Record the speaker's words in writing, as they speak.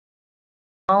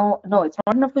no, it's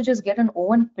not enough to just get an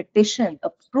O1 petition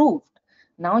approved.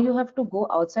 Now you have to go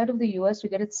outside of the US to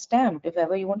get it stamped if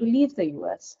ever you want to leave the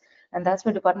US. And that's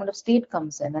where Department of State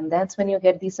comes in. And that's when you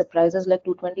get these surprises like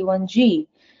 221G,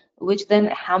 which then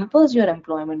hampers your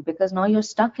employment because now you're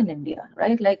stuck in India,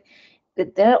 right? Like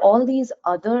there are all these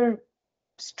other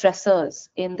stressors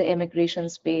in the immigration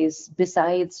space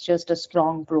besides just a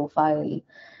strong profile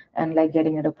and like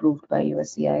getting it approved by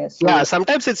USCIS. So, Yeah,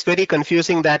 sometimes it's very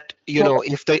confusing that,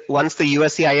 if once the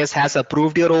USCIS has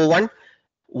approved your O1,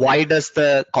 why does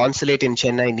the consulate in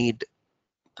Chennai need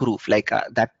proof? Like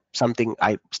that's something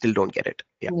I still don't get it.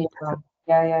 Yeah.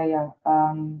 yeah.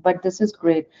 But this is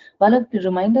great. Bala,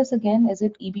 remind us again, is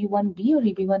it EB1B or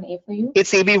EB1A for you?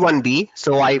 It's EB1B,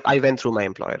 so I went through my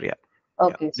employer. Yeah.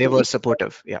 Okay, Yeah. They were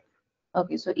supportive. Yeah.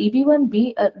 Okay, so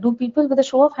EB1B, do people, with a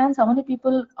show of hands, how many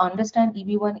people understand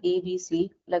EB1A, B,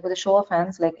 C? Like with a show of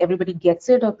hands, like everybody gets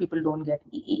it or people don't get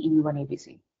EB1A, B,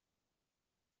 C?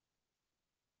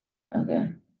 Okay,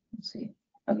 let's see.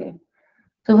 Okay.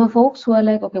 So for folks who are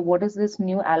like, okay, what is this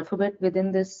new alphabet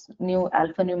within this new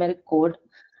alphanumeric code?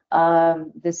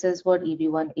 This is what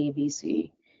EB1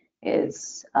 ABC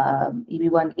is.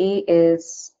 EB1A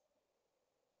is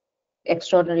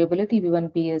extraordinary ability,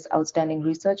 EB1B is outstanding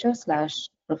researcher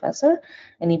 / professor,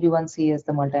 and EB1C is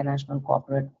the multinational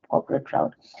corporate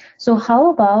route. So how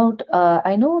about,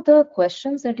 I know the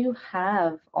questions that you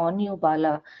have on you,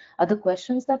 Bala, are the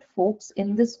questions that folks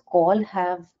in this call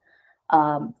have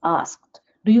asked.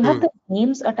 Do you have the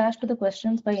names attached to the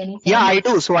questions by any chance? Yeah, I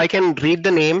do. So I can read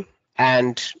the name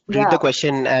and read the Yeah.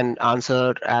 question and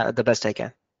answer the best I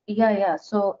can. Yeah.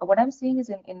 So what I'm saying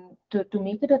is to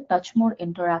make it a touch more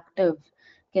interactive,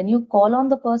 can you call on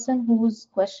the person whose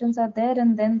questions are there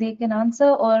and then they can answer,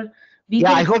 or we Yeah,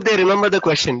 can I hope they remember the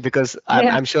question because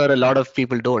Yeah. I'm sure a lot of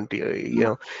people don't,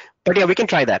 But yeah, we can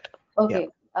try that. Okay.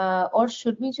 Or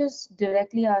should we just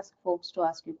directly ask folks to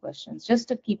ask you questions just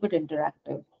to keep it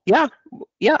interactive? Yeah,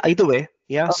 either way.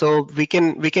 Yeah, so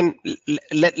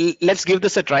let's give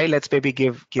this a try. Let's maybe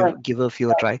give a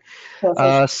few a try. Sure.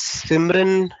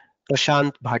 Simran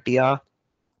Prashant Bhatia,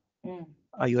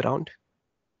 are you around?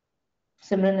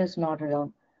 Simran is not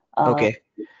around. Okay.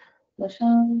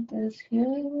 Prashant is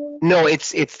here. No,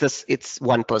 it's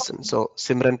one person. So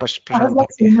Simran I was Prashant like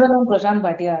Bhatia. Simran and Prashant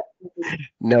Bhatia.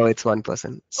 No, it's one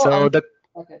person. Oh, So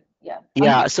okay,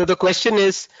 yeah. so the question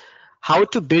is how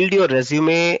to build your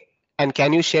resume, and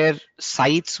can you share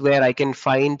sites where I can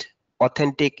find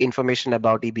authentic information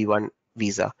about EB1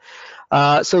 visa?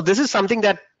 So this is something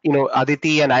that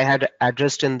Aditi and I had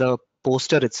addressed in the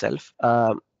poster itself.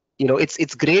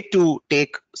 It's great to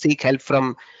seek help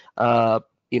from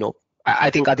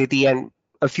I think Aditi and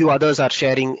a few others are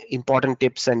sharing important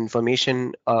tips and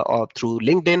information through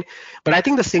LinkedIn, but I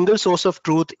think the single source of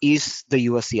truth is the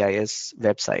USCIS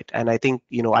website, and I think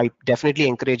I definitely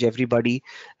encourage everybody.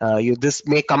 This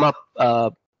may come up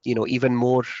even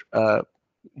more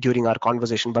during our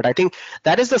conversation, but I think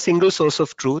that is the single source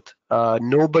of truth.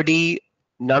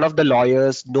 None of the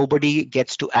lawyers, nobody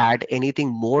gets to add anything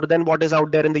more than what is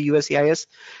out there in the USCIS.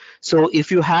 So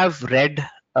if you have read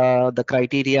the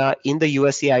criteria in the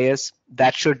USCIS,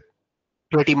 that should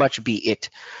pretty much be it.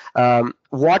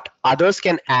 What others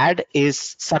can add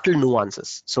is subtle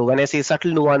nuances. So when I say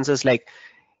subtle nuances, like,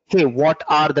 hey, what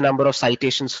are the number of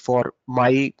citations for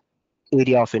my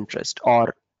area of interest,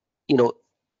 or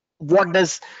what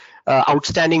does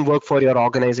outstanding work for your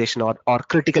organization or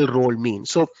critical role mean?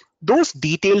 So those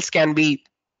details can be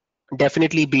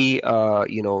definitely be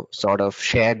sort of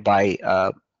shared by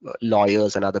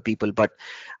lawyers and other people, but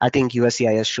I think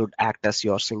USCIS should act as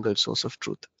your single source of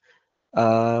truth.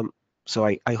 So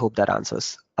I hope that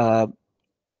answers.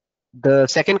 The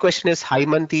second question is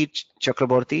Haimanti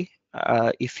Chakraborty.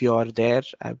 If you're there,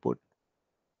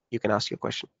 you can ask your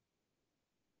question.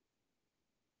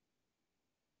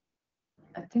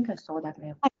 I think I saw that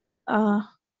name. Can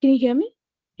you hear me?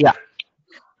 Yeah.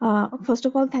 First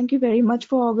of all, thank you very much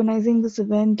for organizing this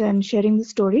event and sharing the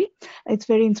story. It's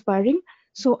very inspiring.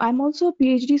 So I'm also a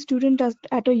PhD student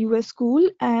at a US school,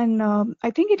 and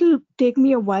I think it'll take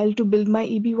me a while to build my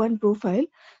EB1 profile.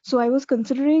 So I was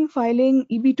considering filing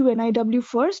EB2 NIW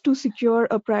first to secure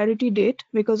a priority date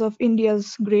because of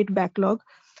India's great backlog,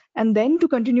 and then to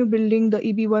continue building the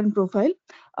EB1 profile.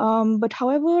 But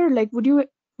however, would you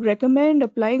recommend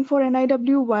applying for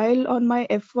NIW while on my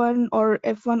F1 or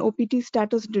F1 OPT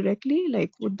status directly?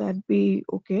 Would that be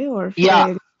okay, or should Yeah,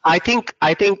 I? I think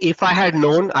if I had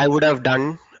known, I would have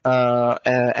done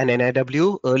an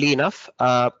NIW early enough.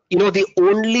 The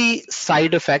only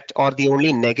side effect or the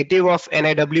only negative of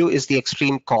NIW is the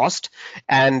extreme cost,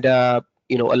 and a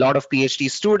lot of PhD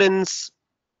students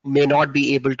may not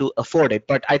be able to afford it.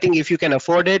 But I think if you can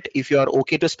afford it, if you are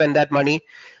okay to spend that money,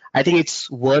 I think it's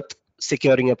worth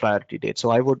securing a priority date. So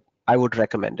I would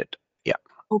recommend it. Yeah.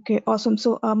 Okay, awesome.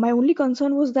 So my only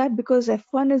concern was that because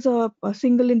F1 is a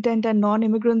single intent and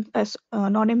non-immigrant as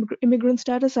non-immigrant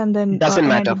status, and then Doesn't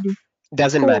matter. NIW.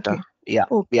 Doesn't Oh, matter. okay, Yeah.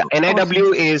 okay, Yeah. okay, awesome.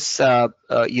 NIW is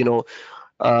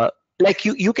uh, like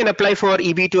you can apply for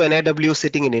EB to NIW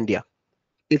sitting in India.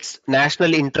 It's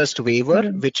national interest waiver,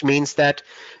 Right. which means that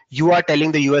you are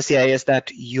telling the USCIS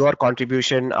that your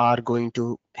contribution are going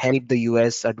to help the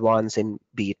US advance in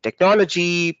be it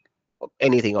technology,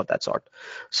 anything of that sort.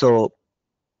 So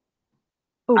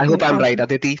I hope Okay, I'm right, awesome.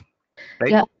 Aditi,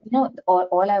 right? Yeah,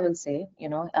 all I will say,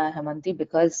 Hemanti,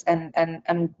 because and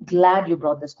I'm glad you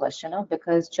brought this question up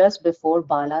because just before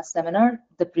Bala's seminar,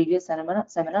 the previous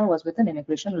seminar was with an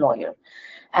immigration lawyer.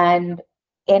 And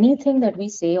anything that we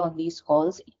say on these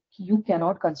calls, you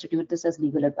cannot constitute this as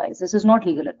legal advice. This is not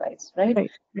legal advice, right?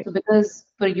 Right, right, So because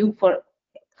for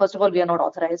first of all, we are not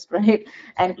authorized, right?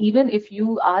 And even if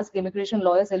you ask immigration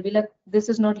lawyers, they'll be like, this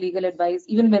is not legal advice,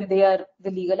 even when they are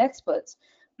the legal experts.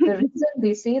 The reason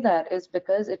they say that is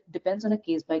because it depends on a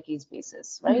case by case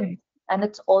basis, right? right. And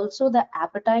it's also the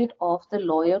appetite of the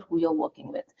lawyer who you're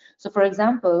working with. So, for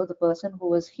example, the person who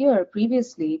was here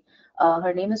previously,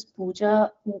 her name is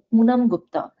Pooja Poonam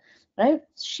Gupta, right?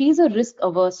 She's a risk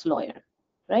averse lawyer,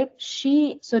 right?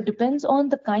 So it depends on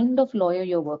the kind of lawyer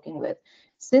you're working with.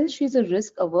 Since she's a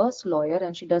risk averse lawyer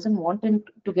and she doesn't want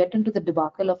to get into the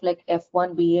debacle of like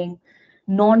F1 being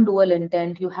non-dual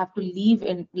intent, you have to leave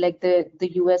in like the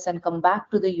US and come back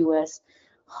to the US.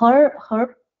 Her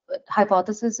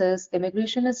hypothesis is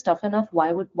immigration is tough enough.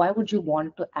 Why would you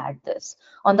want to add this?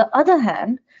 On the other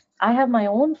hand, I have my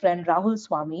own friend Rahul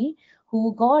Swami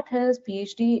who got his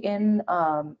PhD in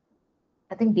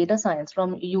I think data science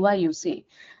from UIUC.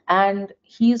 And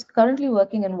he's currently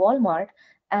working in Walmart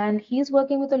and he's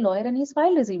working with a lawyer and he's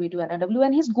filed his EB to NIW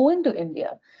and he's going to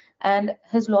India. And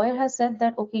his lawyer has said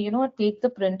that, okay, you know what, take the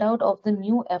printout of the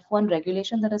new F1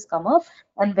 regulation that has come up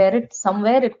and where it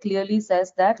somewhere it clearly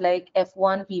says that like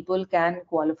F1 people can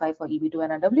qualify for EB to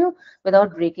NIW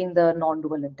without breaking the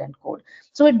non-dual intent code.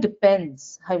 So it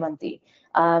depends, Haimanti.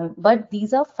 But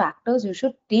these are factors you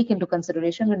should take into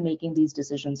consideration when making these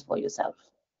decisions for yourself.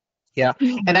 Yeah.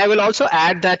 And Right. I will also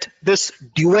add that this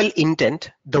dual intent,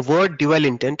 the word dual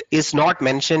intent is not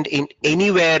mentioned in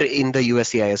anywhere in the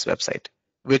USCIS website,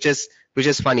 which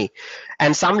is funny.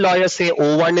 And some lawyers say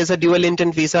O1 is a dual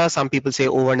intent visa. Some people say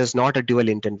O1 is not a dual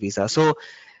intent visa. So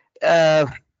uh,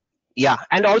 yeah.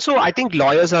 And also I think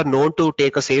lawyers are known to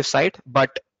take a safe side,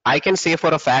 but I can say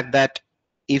for a fact that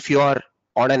if you're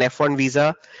on an F1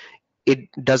 visa, it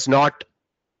does not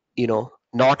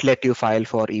not let you file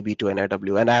for EB to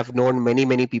NIW. And I have known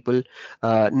many people,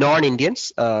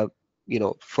 non-Indians,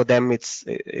 for them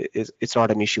it's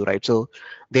not an issue, right? So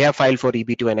they have filed for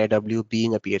EB to NIW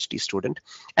being a PhD student.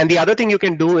 And the other thing you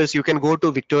can do is you can go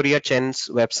to Victoria Chen's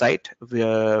website,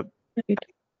 Right.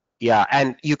 yeah,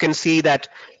 and you can see that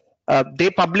they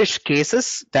publish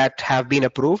cases that have been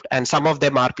approved, and some of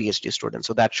them are PhD students.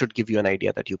 So that should give you an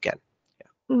idea that you can.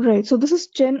 Right. So this is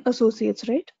Chen Associates,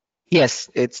 right? Yes,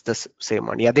 it's the same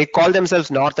one. Yeah, they call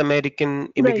themselves North American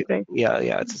Right, immigrant. right. Yeah,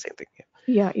 yeah, it's the same thing.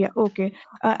 Yeah, yeah. Okay.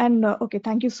 And okay,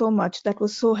 thank you so much. That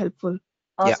was so helpful.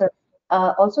 Yeah,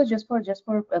 Awesome. Also, just for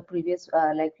previous,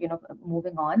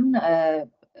 moving on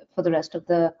for the rest of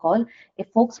the call, if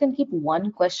folks can keep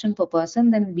one question per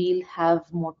person, then we'll have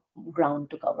more ground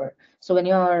to cover. So when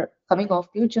you're coming off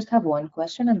mute, just have one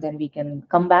question, and then we can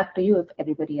come back to you if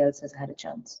everybody else has had a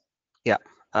chance. yeah,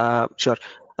 sure.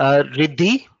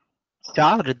 Riddhi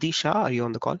Shah, are you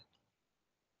on the call?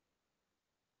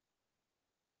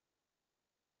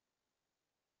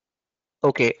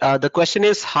 Okay, the question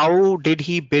is how did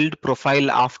he build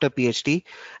profile after PhD?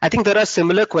 I think there are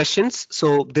similar questions,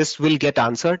 so this will get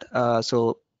answered.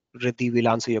 So Riddhi will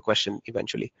answer your question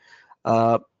eventually.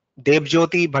 Uh,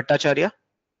 Debjyoti Bhattacharya.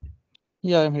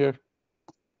 Yeah, I'm here.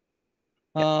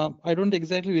 Yeah, I don't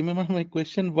exactly remember my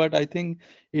question, but I think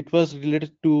it was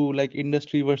related to like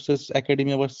industry versus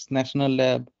academia versus national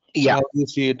lab. So yeah, how do you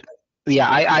see it? yeah.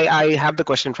 I have the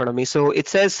question in front of me. So it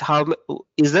says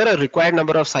is there a required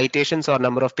number of citations or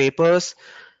number of papers?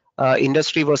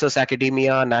 Industry versus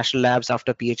academia, national labs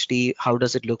after PhD. How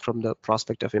does it look from the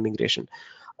prospect of immigration?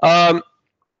 Um,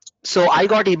 so I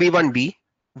got EB1B,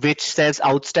 which says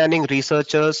outstanding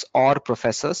researchers or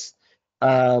professors.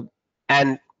 Uh,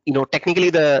 and technically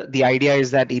the idea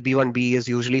is that EB1B is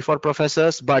usually for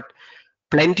professors, but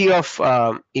plenty of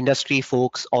industry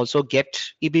folks also get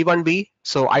EB1B.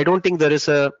 So I don't think there is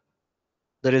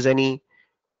any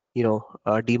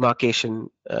demarcation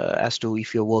as to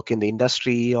if you work in the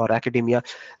industry or academia.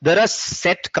 There are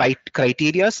set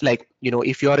criterias, like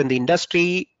if you're in the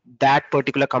industry, that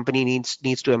particular company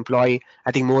needs to employ,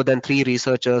 I think, more than 3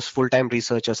 researchers, full-time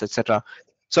researchers, etc.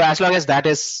 So as long as that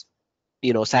is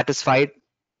satisfied,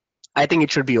 I think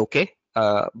it should be okay.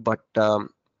 But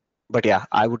yeah,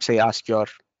 I would say ask your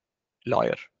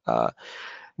lawyer.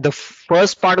 The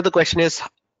first part of the question is,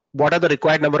 what are the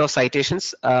required number of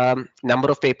citations,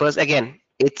 number of papers? Again,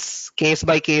 it's case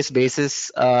by case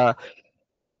basis,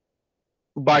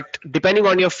 but depending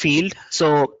on your field.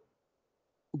 So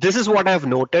this is what I've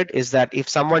noted, is that if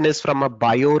someone is from a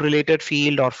bio related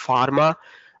field or pharma,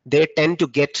 they tend to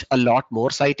get a lot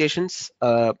more citations.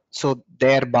 So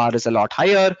their bar is a lot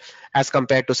higher as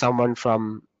compared to someone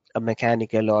from a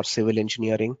mechanical or civil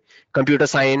engineering. Computer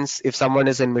science, if someone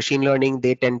is in machine learning,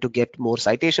 they tend to get more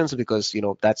citations because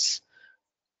that's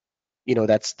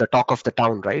the talk of the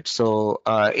town, right? So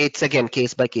it's again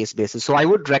case by case basis. So I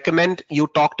would recommend you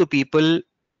talk to people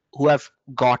who have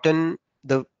gotten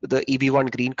the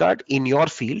EB1 green card in your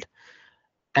field,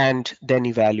 and then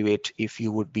evaluate if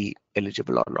you would be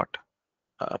eligible or not.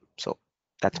 So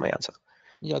that's my answer.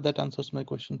 Yeah, that answers my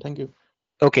question. Thank you.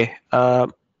 Okay,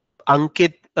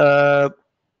 Ankit,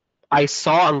 I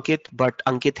saw Ankit, but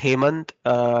Ankit Hemant,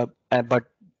 but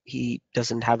he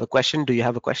doesn't have a question. Do you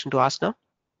have a question to ask now?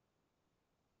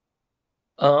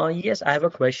 Yes, I have a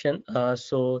question.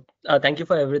 Thank you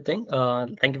for everything.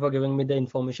 Thank you for giving me the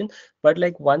information. But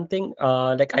like one thing,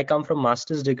 like I come from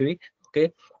master's degree,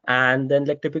 okay, and then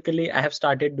like typically I have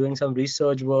started doing some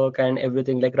research work and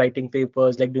everything, like writing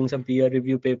papers, like doing some peer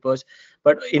review papers.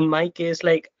 But in my case,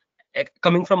 like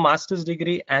coming from master's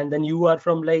degree, and then you are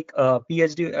from like a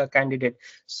PhD candidate.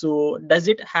 So does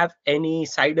it have any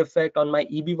side effect on my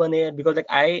EB1A? Because like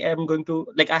I am going to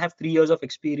like I have 3 years of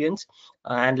experience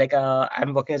and like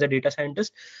I'm working as a data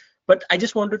scientist, but I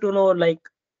just wanted to know like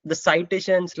the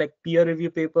citations, like peer review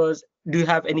papers, do you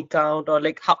have any count, or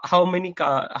like how many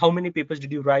papers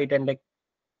did you write, and like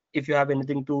if you have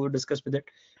anything to discuss with it?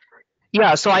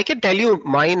 Yeah, so I can tell you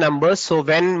my numbers. So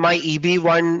when my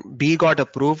EB1B got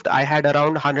approved, I had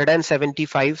around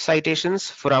 175 citations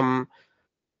from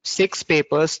 6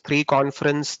 papers, 3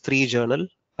 conference, 3 journal.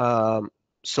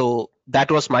 So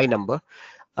that was my number.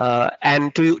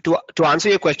 And to answer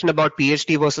your question about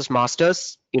PhD versus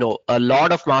masters, a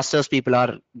lot of masters people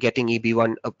are getting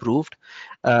EB1 approved.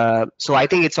 So I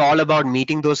think it's all about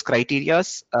meeting those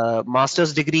criterias.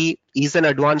 Master's degree is an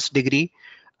advanced degree.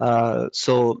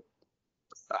 So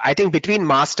I think between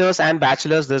masters and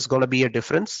bachelors, there's going to be a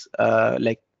difference.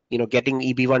 Getting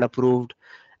EB1 approved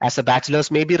as a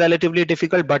bachelor's may be relatively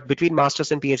difficult, but between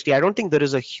masters and PhD, I don't think there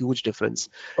is a huge difference,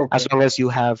 as Okay. long as you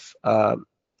have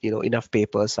enough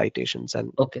papers, citations,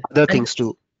 and Okay. other And things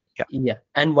too. Yeah. yeah,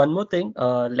 and one more thing,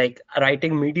 like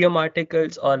writing medium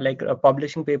articles or like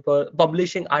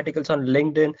publishing articles on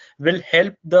LinkedIn will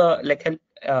help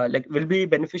will be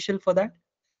beneficial for that.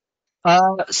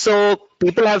 So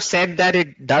people have said that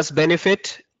it does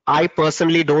benefit. I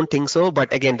personally don't think so,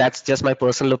 but again, that's just my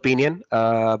personal opinion.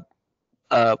 Uh,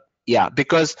 yeah,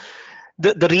 because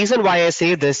the reason why I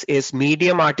say this is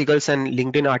Medium articles and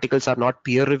LinkedIn articles are not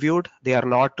peer reviewed. They are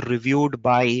not reviewed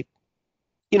by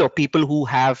people who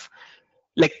have,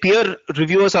 like, peer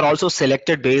reviewers are also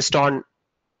selected based on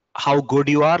how good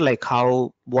you are, like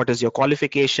what is your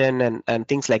qualification and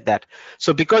things like that.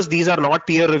 So because these are not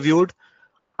peer reviewed,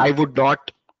 I would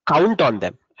not count on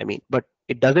them. I mean, but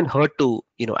it doesn't hurt to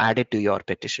add it to your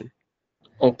petition.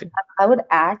 Okay. I would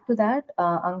add to that,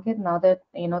 Ankit, now that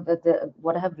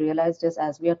what I have realized is,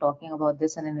 as we are talking about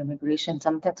this and in immigration,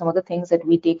 some of the things that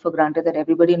we take for granted that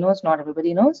everybody knows, not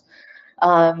everybody knows.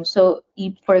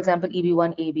 For example,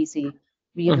 EB1, ABC,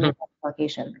 we have Mhm. made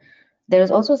application. There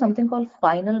is also something called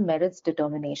final merits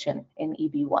determination in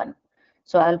EB1.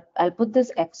 So I'll put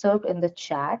this excerpt in the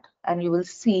chat, and you will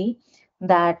see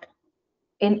that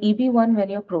in EB1, when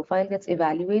your profile gets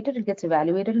evaluated, it gets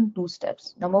evaluated in 2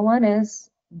 steps. Number one is,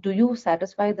 do you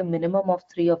satisfy the minimum of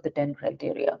 3 of the 10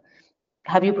 criteria?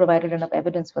 Have you provided enough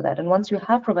evidence for that? And once you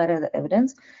have provided the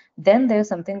evidence, then there's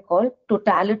something called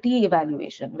totality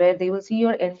evaluation, where they will see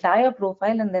your entire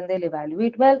profile and then they'll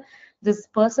evaluate, well, this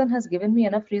person has given me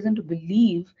enough reason to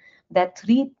believe that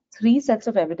three sets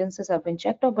of evidences have been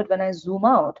checked off. But when I zoom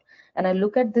out and I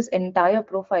look at this entire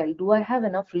profile, do I have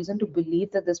enough reason to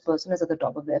believe that this person is at the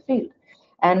top of their field?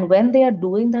 And when they are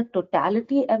doing that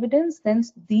totality evidence, then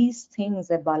these things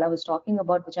that Bala was talking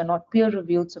about, which are not peer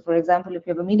reviewed. So, for example, if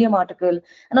you have a Medium article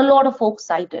and a lot of folks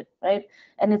cite it, right,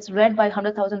 and it's read by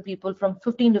 100,000 people from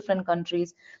 15 different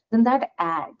countries, then that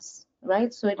adds,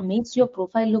 right? So it makes your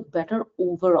profile look better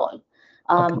overall.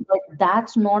 But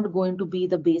that's not going to be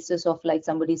the basis of like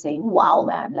somebody saying, wow,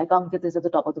 man, like Ankit is at the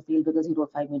top of the field because he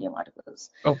wrote 5 million articles.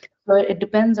 Okay. So it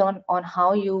depends on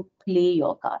how you play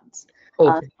your cards.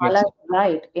 Okay. Bala Makes is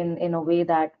right in a way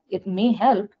that it may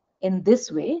help in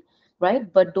this way,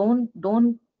 right? But don't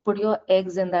put your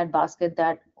eggs in that basket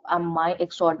that my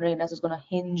extraordinariness is going to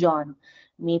hinge on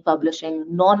me publishing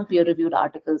non-peer-reviewed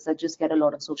articles that just get a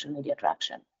lot of social media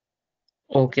traction.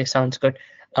 Okay, sounds good.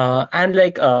 And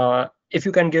like, if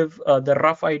you can give the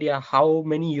rough idea, how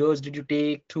many years did you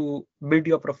take to build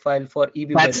your profile for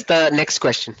That's EB1? the next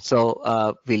question.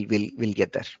 So we'll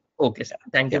get there. Okay, sir.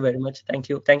 Thank you Yeah. very much. Thank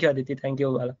you, Aditi. Thank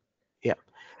you, Bala. Yeah.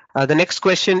 The next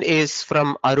question is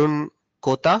from Arun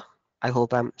Kota. I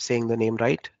hope I'm saying the name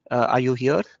right. Are you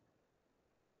here?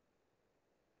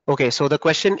 Okay, so the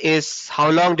question is, how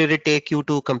long did it take you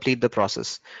to complete the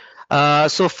process?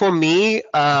 So for me,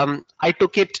 I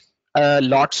took it a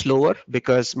lot slower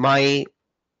because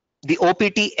the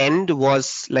OPT end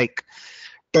was like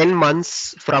 10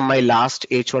 months from my last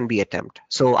H1B attempt.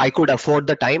 So I could afford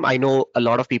the time. I know a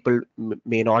lot of people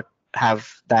may not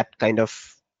have that kind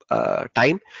of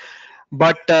time,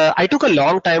 but I took a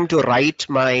long time to write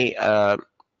my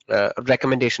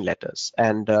recommendation letters,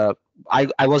 and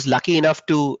I was lucky enough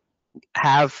to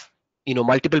have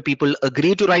multiple people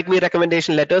agree to write me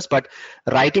recommendation letters, but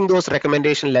writing those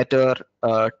recommendation letter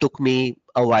took me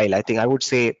a while. I think I would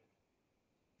say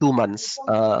 2 months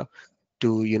to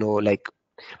like,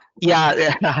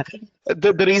 yeah.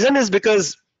 The reason is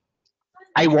because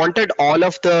I wanted all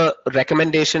of the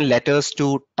recommendation letters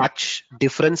to touch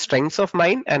different strengths of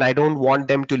mine, and I don't want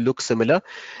them to look similar.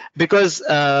 Because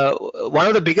one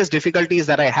of the biggest difficulties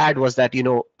that I had was that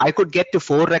I could get to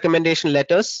 4 recommendation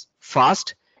letters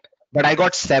fast, but I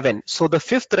got 7. So the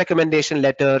 5th recommendation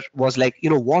letter was like,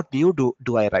 what new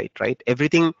do I write, right?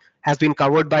 Everything has been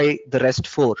covered by the rest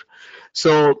 4.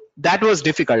 So that was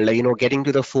difficult, like, getting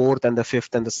to the 4th and the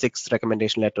 5th and the 6th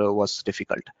recommendation letter was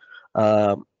difficult.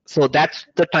 So that's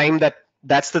the thing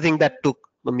that took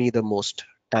me the most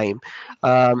time.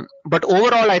 But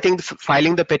overall, I think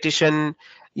filing the petition,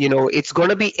 it's going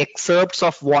to be excerpts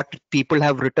of what people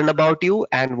have written about you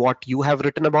and what you have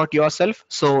written about yourself.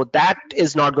 So that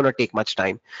is not going to take much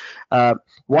time.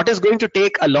 What is going to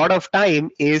take a lot of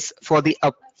time is for the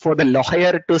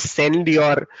lawyer to send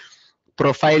your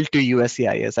profile to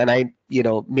USCIS, and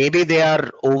maybe they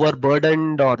are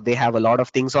overburdened or they have a lot of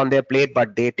things on their plate,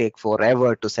 but they take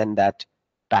forever to send that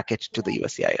package to the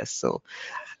USCIS. So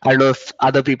I don't know if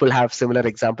other people have similar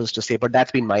examples to say, but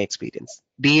that's been my experience,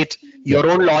 be it Yeah,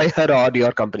 your own lawyer or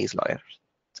your company's lawyer.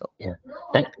 So yeah.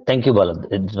 Thank you, Bala.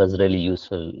 It was really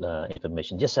useful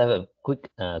information. Just have a quick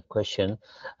question.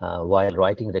 While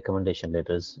writing recommendation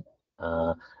letters,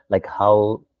 like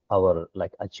how our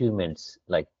achievements,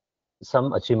 like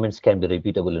some achievements can be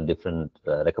repeatable in different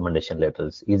recommendation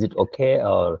letters. Is it okay,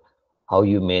 or how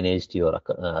you managed your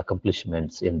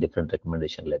accomplishments in different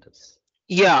recommendation letters?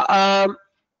 yeah,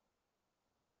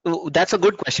 that's a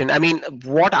good question. I mean,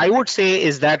 what I would say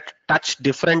is that touch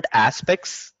different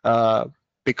aspects,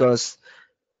 because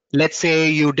let's say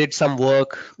you did some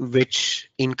work which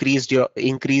increased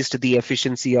the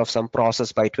efficiency of some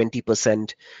process by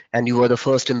 20%, and you were the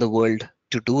first in the world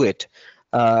to do it.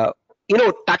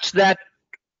 Touch that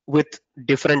with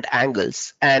different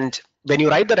angles, and when you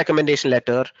write the recommendation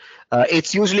letter,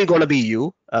 it's usually going to be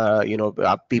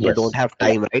people don't Yes. have Yeah.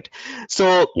 time, right?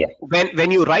 So Yeah.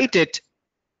 when you write it,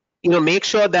 make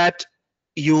sure that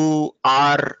you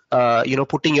are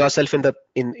putting yourself in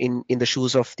the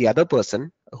shoes of the other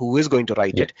person who is going to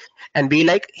write Yeah. it, and be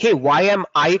like, hey, why am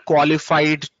I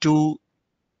qualified to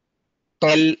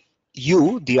tell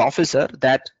you, the officer,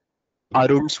 that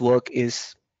Arun's work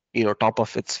is top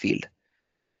of its field?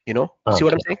 See what I'm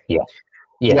Okay. saying? Yeah.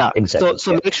 Yeah. Yeah. So Exactly.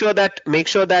 so Yeah. make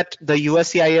sure that the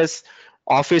USCIS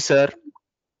officer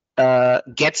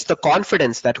gets the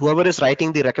confidence that whoever is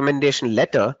writing the recommendation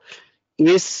letter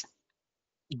is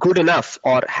good enough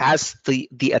or has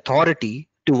the authority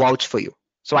to vouch for you.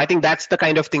 So I think that's the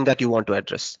kind of thing that you want to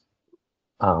address.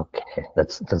 Okay.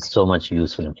 That's so much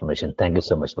useful information. Thank you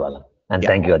so much, Bala, and Yeah,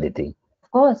 thank you, Aditi.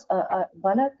 Of course,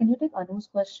 Bala, can you take Anu's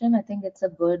question? I think it's a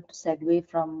good segue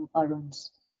from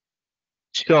Arun's.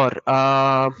 sure.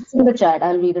 It's in the chat.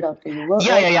 I'll read it out for you.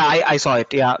 Yeah. I saw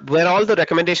it. Yeah, were all the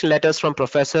recommendation letters from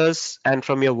professors and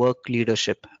from your work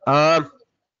leadership?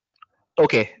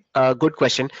 Okay, good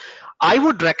question. I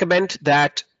would recommend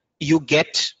that you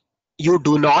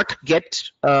do not get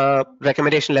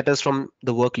recommendation letters from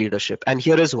the work leadership, and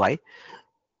here is why.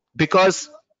 Because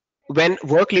when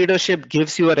work leadership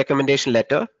gives you a recommendation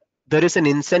letter, there is an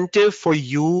incentive for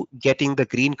you getting the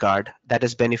green card that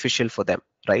is beneficial for them,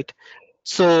 right?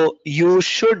 So you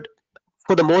should,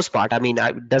 for the most part, I mean,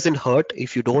 it doesn't hurt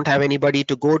if you don't have anybody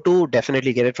to go to.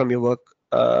 Definitely get it from your work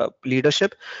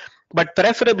leadership, but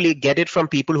preferably get it from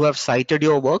people who have cited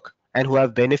your work and who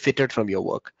have benefited from your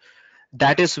work.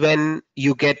 That is when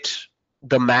you get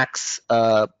the max,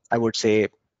 I would say,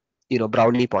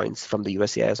 brownie points from the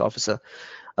USCIS officer,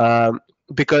 um,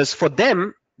 because for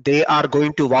them, they are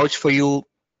going to vouch for you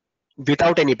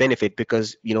without any benefit,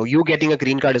 because you getting a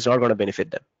green card is not going to benefit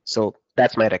them. So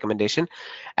that's my recommendation.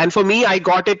 And for me, I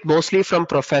got it mostly from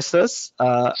professors.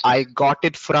 I got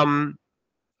it from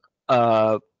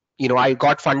I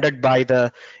got funded by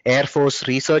the Air Force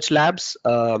research labs.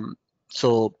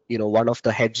 So one of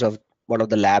the heads of one of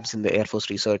the labs in the Air Force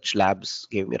research labs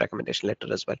gave me a recommendation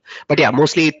letter as well. But yeah,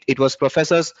 mostly it was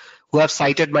professors who have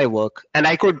cited my work, and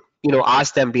I could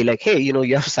ask them, be like, hey,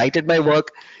 you have cited my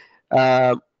work.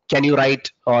 uh, can you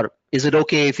write, or is it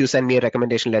okay if you send me a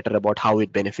recommendation letter about how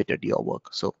it benefited your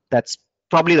work? So that's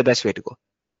probably the best way to go.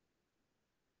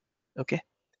 Okay.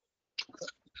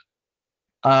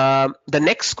 The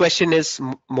next question is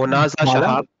Monaza Bala,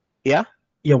 Shahab. Yeah.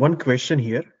 yeah, one question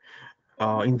here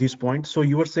in this point. So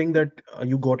you were saying that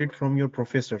you got it from your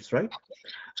professors, right?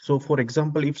 So for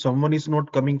example, if someone is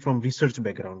not coming from research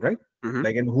background, right? Hmm.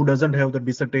 Like, and who doesn't have the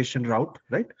dissertation route,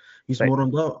 right? He's Right. more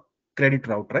on the credit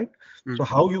route, right? Mm. So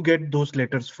how you get those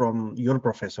letters from your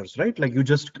professors, right? Like you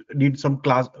just need some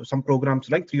class, some programs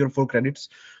like 3 or 4 credits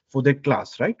for that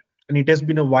class, right? And it has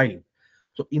been a while.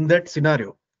 So in that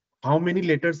scenario, how many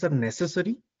letters are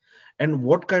necessary, and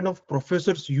what kind of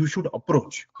professors you should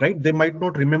approach, right? They might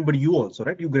not remember you also,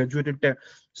 right? You graduated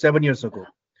 7 years ago.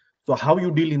 So how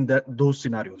you deal in those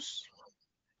scenarios?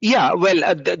 Yeah,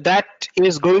 well, that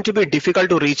is going to be difficult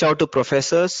to reach out to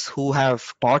professors who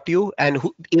have taught you, and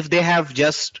if they have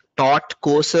just taught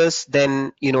courses,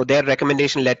 then their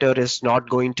recommendation letter is not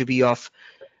going to be of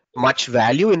much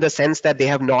value, in the sense that they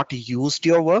have not used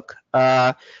your work.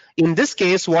 In this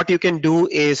case, what you can do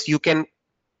is you can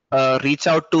reach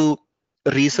out to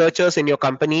researchers in your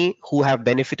company who have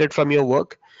benefited from your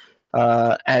work,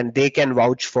 and they can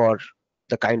vouch for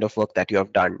the kind of work that you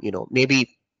have done.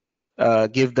 Maybe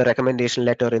give the recommendation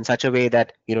letter in such a way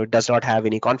that it does not have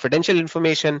any confidential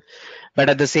information, but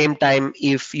at the same time,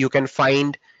 if you can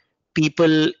find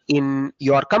people in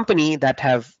your company that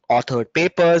have authored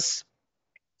papers,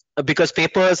 because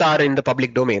papers are in the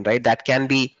public domain, right? That can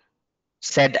be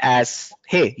said as,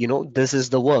 hey, this is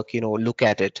the work, look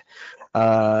at it,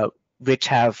 uh, which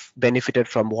have benefited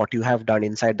from what you have done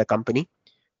inside the company,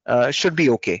 should be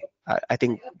okay. I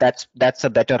think that's a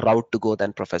better route to go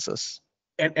than professors.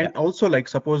 and Yeah. and also, like,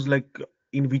 suppose, like,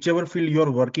 in whichever field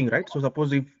you're working, right? So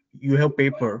suppose if you have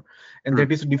paper and Hmm.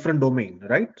 that is a different domain,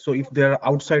 right? So if they are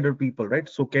outsider people, right?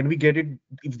 So can we get it,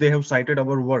 if they have cited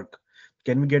our work,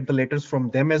 can we get the letters from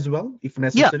them as well if Yeah,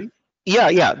 necessary?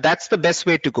 yeah, that's the best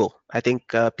way to go. I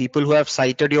think people who have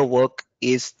cited your work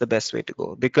is the best way to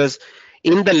go, because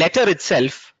in the letter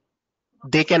itself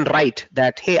they can write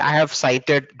that, hey, I have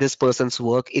cited this person's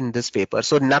work in this paper.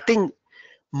 So nothing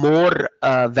more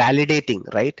validating,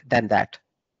 right, than that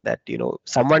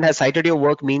someone has cited your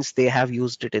work means they have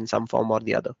used it in some form or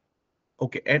the other.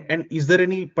 Okay, and is there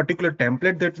any particular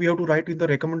template that we have to write in the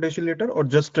recommendation letter, or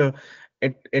just at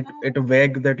a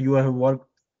vague that you have work,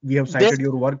 we have There, cited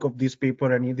your work of this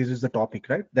paper and this is the topic,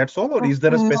 right? That's all, or no, is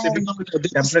there a no, specific no.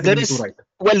 template we There need to is, write?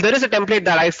 well, there is a template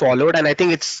that I followed, and I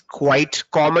think it's quite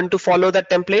common to follow that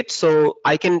template. So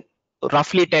I can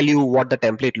roughly tell you what the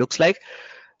template looks like.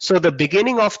 So the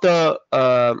beginning of the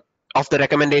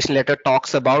recommendation letter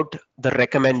talks about the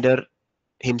recommender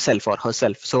himself or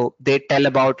herself. So they tell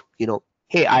about,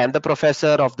 hey, I am the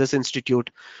professor of this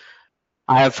institute.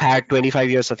 I have had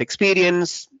 25 years of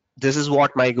experience. This is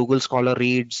what my Google Scholar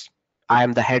reads. I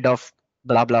am the head of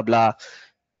blah, blah, blah.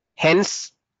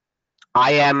 Hence,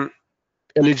 I am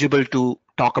eligible to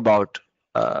talk about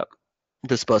uh,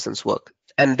 this person's work.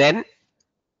 And then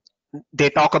they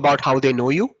talk about how they know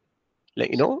you.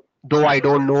 Like, though I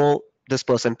don't know this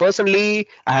person personally,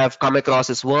 I have come across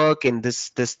his work in this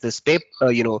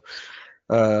paper,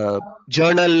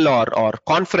 journal or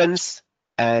conference,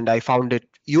 and I found it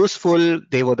useful.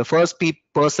 They were the first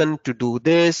person to do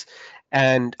this,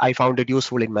 and I found it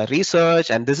useful in my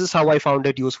research, and this is how I found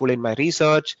it useful in my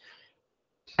research.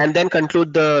 And then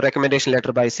conclude the recommendation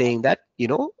letter by saying that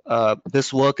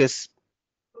this work is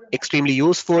extremely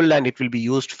useful, and it will be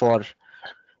used for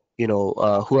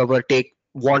whoever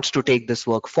wants to take this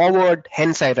work forward.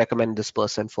 Hence, I recommend this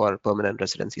person for permanent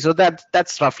residency. So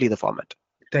that's roughly the format.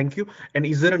 Thank you. And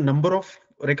is there a number of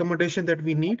recommendation that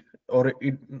we need, or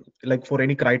it, like, for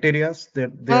any criterias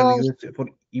that they are Uh, used for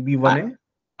EB1A?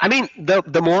 I mean,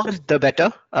 the more the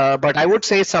better, but I would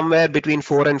say somewhere between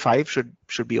 4 and 5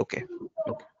 should be okay.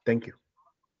 Okay, thank you.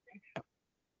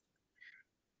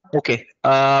 Okay.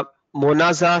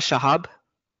 Monaza Shahab,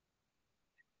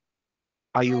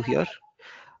 are you here?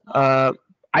 Uh,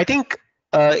 I think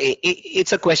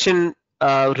it's a question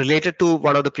related to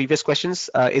one of the previous questions.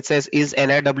 It says, is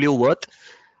NIW worth?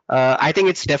 I think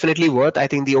it's definitely worth. I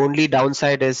think the only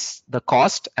downside is the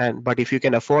cost, but if you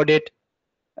can afford it,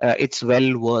 it's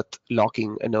well worth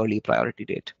locking an early priority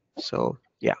date. So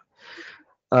yeah.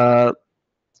 Uh,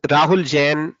 Rahul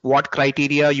Jain, what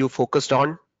criteria you focused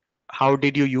on? How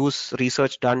did you use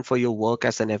research done for your work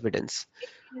as an evidence?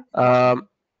 Um,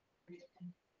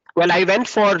 well, I went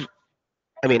for,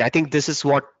 I mean, I think this is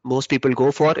what most people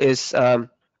go for is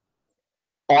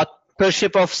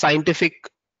authorship of scientific.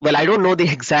 Well, I don't know the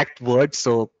exact word,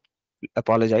 so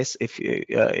apologize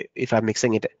if I'm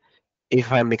mixing it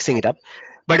up.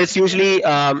 But it's usually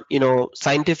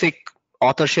scientific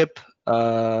authorship,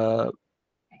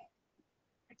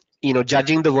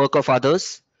 judging the work of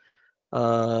others,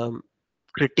 um,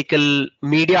 critical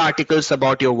media articles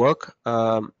about your work,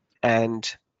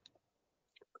 and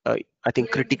I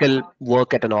think critical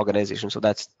work at an organization. So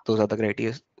those are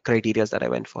the criteria that I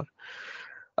went for.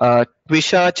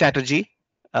 Twisha Chatterjee,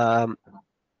 um,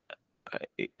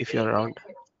 if you're around.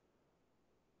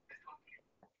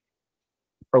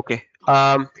 Okay.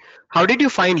 How did you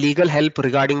find legal help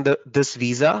regarding this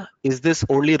visa? Is this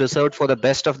only reserved for the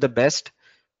best of the best,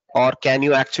 or can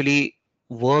you actually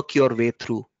work your way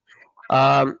through?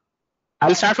 Um,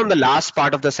 I'll start from the last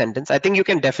part of the sentence. I think you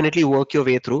can definitely work your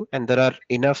way through, and there are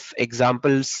enough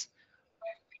examples.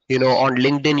 On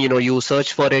LinkedIn, you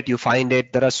search for it, you find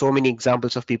it. There are so many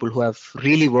examples of people who have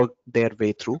really worked their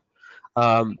way through.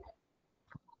 Um,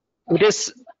 it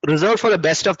is reserved for the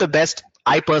best of the best.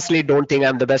 I personally don't think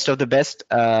I'm the best of the best.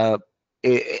 I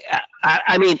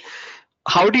mean,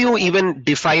 how do you even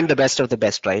define the best of the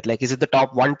best, right? Like, is it the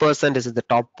top 1%? Is it the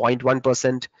top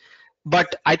 0.1%?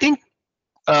 But I think,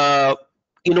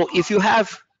 if you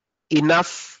have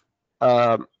enough,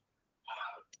 um,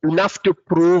 enough to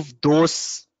prove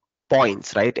those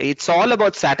points, right? It's all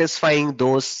about satisfying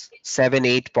those 7,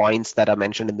 8 points that are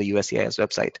mentioned in the USCIS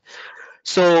website.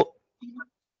 So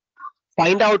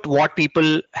find out what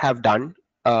people have done,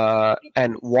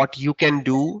 and what you can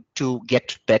do to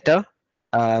get better,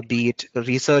 be it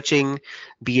researching,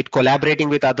 be it collaborating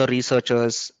with other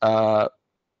researchers. A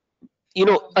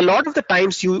lot of the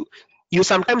times you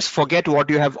sometimes forget what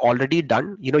you have already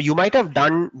done. You might have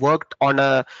worked on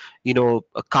a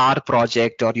car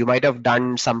project, or you might have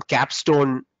done some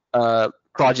capstone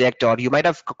project, or you might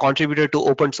have contributed to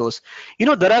open source.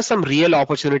 There are some real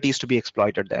opportunities to be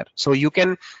exploited there, so you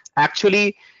can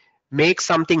actually make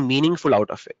something meaningful out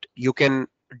of it. You can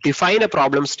define a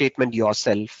problem statement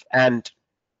yourself, and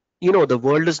the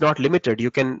world is not limited.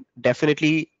 You can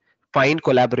definitely find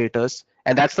collaborators,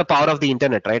 and that's the power of the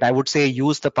internet, right? I would say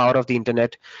use the power of the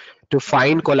internet to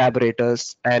find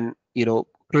collaborators and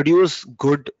produce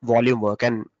good volume work,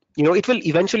 and it will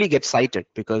eventually get cited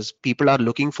because people are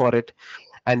looking for it.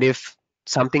 And if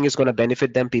something is going to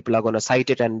benefit them, people are going to cite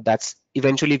it, and that's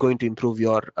eventually going to improve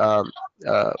your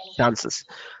chances.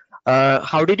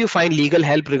 How did you find legal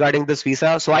help regarding this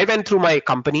visa? So I went through my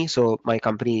company. So my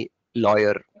company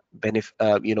lawyer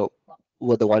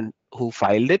were the one who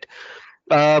filed it.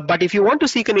 But if you want to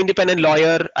seek an independent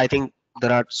lawyer, I think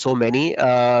there are so many.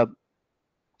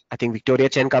 I think Victoria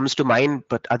Chen comes to mind,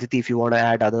 but Aditi, if you want to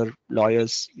add other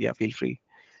lawyers, yeah, feel free.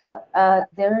 I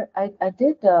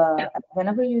did,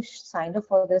 whenever you signed up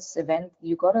for this event,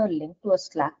 you got a link to a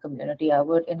Slack community. I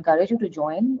would encourage you to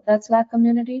join that Slack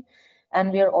community.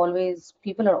 And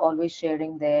people are always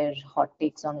sharing their hot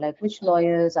takes on like which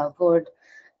lawyers are good,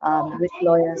 which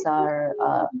lawyers are,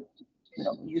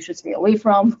 you should stay away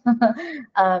from.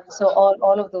 So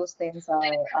all of those things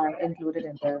are included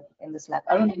in the Slack.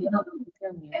 I don't know.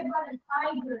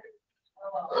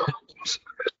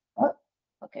 Oh,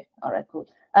 okay. All right, cool.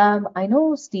 I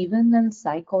know Stephen and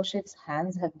Sai Kaushik's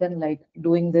hands have been like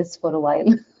doing this for a while.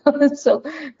 So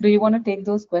do you want to take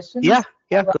those questions? Yeah,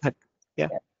 go ahead. Yeah.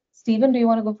 Stephen, do you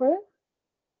want to go for it?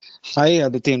 Hi,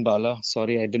 Aditi and Bala.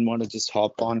 Sorry, I didn't want to just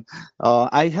hop on.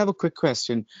 I have a quick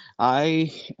question.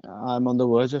 I'm on the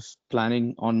verge of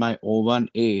planning on my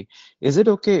O1A. Is it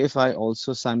okay if I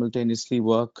also simultaneously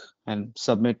work and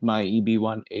submit my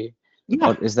EB1A? Yeah.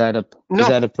 Or is that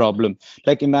No. a problem?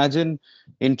 Like imagine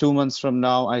in 2 months from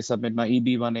now I submit my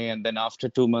EB1A, and then after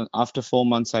 4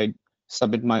 months I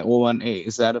submit my O1A.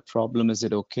 Is that a problem? Is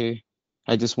it okay?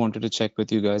 I just wanted to check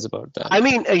with you guys about that. I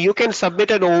mean, you can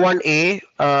submit an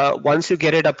O1A. Once you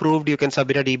get it approved, you can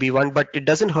submit an EB1, but it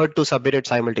doesn't hurt to submit it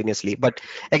simultaneously. But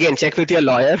again, check with your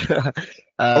lawyer.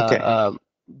 Okay,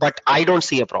 But I don't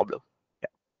see a problem.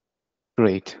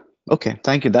 great. Okay,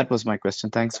 thank you. That was my question.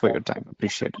 Thanks for your time.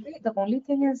 Appreciate it. The only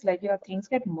thing is like your things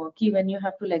get murky when you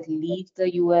have to like leave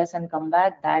the US and come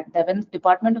back. That when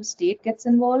Department of State gets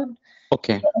involved,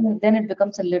 Okay, then it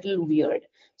becomes a little weird.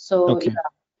 So okay,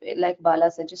 yeah, like Bala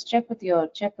said, just check with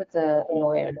the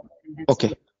lawyer and then see okay.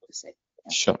 what to say.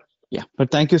 Sure. Yeah,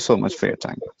 but thank you so much for your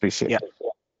time. Appreciate Yeah.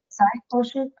 it. Sai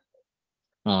Kaushik?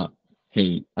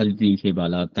 Hey, Aditi, hey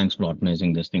Bala, thanks for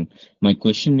organizing this thing. My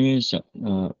question is,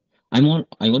 I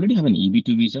already have an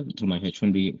EB2 visa through my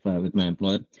H1B with my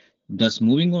employer. Does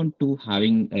moving on to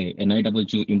having a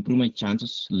NIW improve my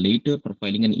chances later for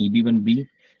filing an EB1B?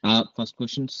 First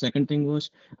question. Second thing was,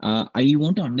 I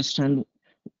want to understand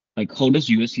like how does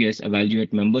USCIS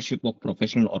evaluate membership of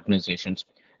professional organizations?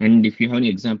 And if you have any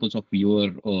examples of your,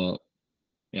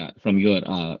 from your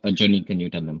journey, can you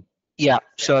tell them? Yeah,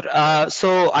 sure.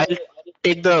 So I'll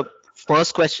take the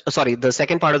first question, sorry, the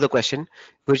second part of the question,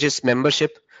 which is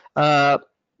membership. Uh,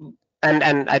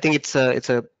 and I think it's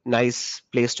a nice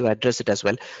place to address it as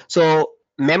well. So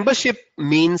membership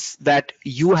means that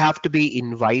you have to be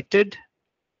invited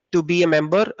to be a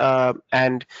member,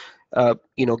 and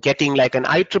getting like an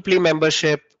IEEE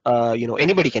membership.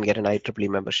 Anybody can get an IEEE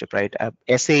membership, right?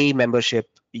 SAE membership,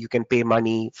 you can pay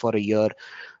money for a year.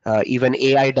 Even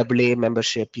AIAA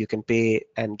membership, you can pay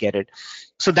and get it.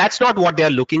 So that's not what they're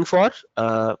looking for.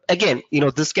 Again,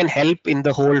 this can help in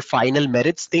the whole final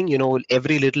merits thing.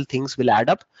 Every little things will add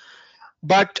up.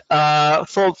 But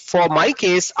for my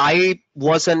case, I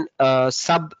was an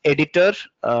sub editor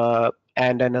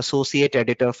and an associate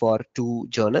editor for 2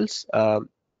 journals.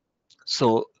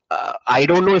 So I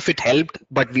don't know if it helped,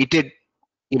 but we did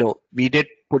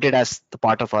put it as the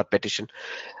part of our petition.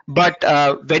 But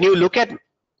when you look at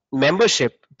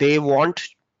membership, they want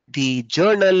the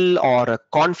journal or a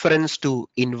conference to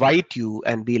invite you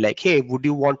and be like, hey, would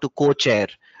you want to co-chair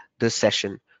this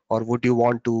session, or would you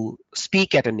want to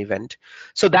speak at an event?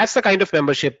 So that's the kind of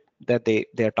membership that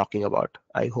they're talking about.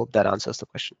 I hope that answers the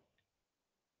question.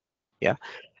 Yeah.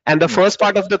 And the first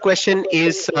part of the question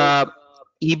is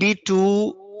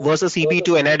EB2 versus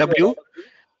EB2 NIW.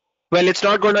 Well, it's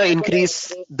not going to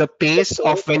increase the pace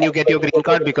of when you get your green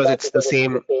card because it's the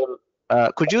same.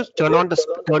 Could you turn down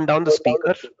the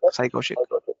speaker, Psychoshik?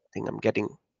 I think I'm getting.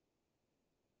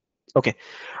 Okay.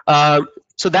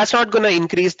 So that's not going to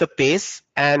increase the pace.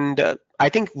 And I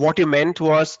think what you meant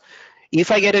was, if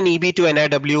I get an EB2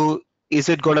 NIW, is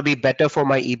it going to be better for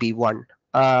my EB1?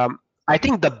 I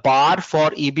think the bar for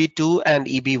EB2 and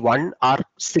EB1 are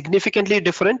significantly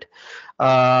different.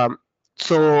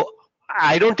 So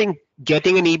I don't think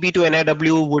getting an EB2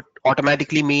 NIW would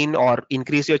automatically mean or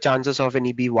increase your chances of an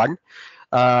EB1.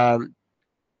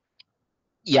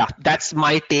 Yeah, that's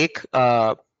my take.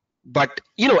 But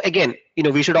again,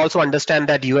 we should also understand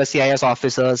that USCIS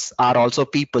officers are also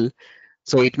people.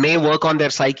 So it may work on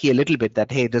their psyche a little bit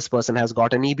that, hey, this person has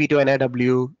got an EB2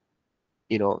 NIW,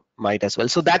 might as well.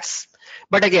 So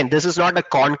but again, this is not a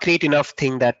concrete enough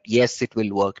thing that yes, it will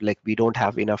work. Like, we don't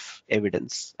have enough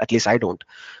evidence. At least I don't.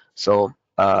 So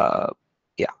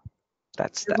yeah,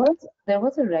 that's that. There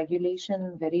was a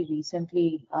regulation very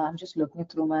recently. I'm just looking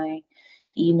through my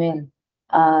email.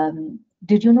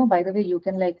 Did you know, by the way, you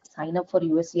can like sign up for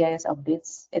USCIS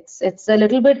updates? It's a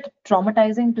little bit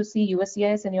traumatizing to see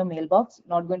USCIS in your mailbox,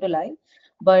 not going to lie.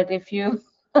 But if you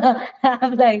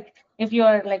have like, if you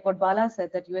are like what Bala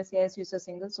said, that USCIS uses a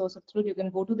single source of truth, you can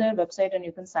go to their website and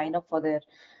you can sign up for their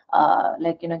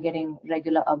getting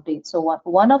regular updates. So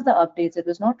one of the updates, it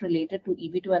was not related to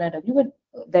EB2 and NIW,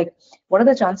 but like, what are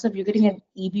the chances of you getting an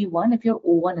EB1 if your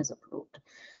O1 is approved?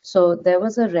 So there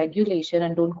was a regulation,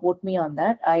 and don't quote me on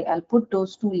that. I'll put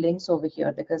those 2 links over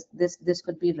here because this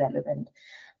could be relevant.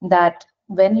 That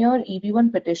when your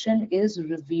EB1 petition is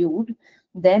reviewed,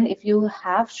 then if you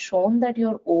have shown that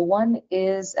your O1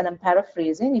 is, and I'm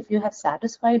paraphrasing, if you have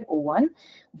satisfied O1,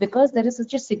 because there is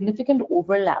such a significant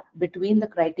overlap between the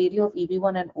criteria of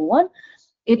EB1 and O1,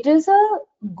 it is a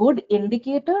good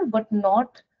indicator, but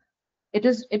not, it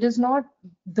is not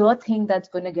the thing that's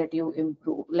going to get you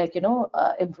improve, like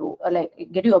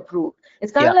get you approved.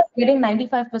 It's kind of like getting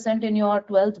 95% in your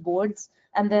 12th boards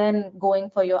and then going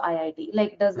for your IIT.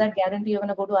 Like, does that guarantee you're going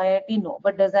to go to IIT? No.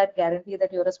 But does that guarantee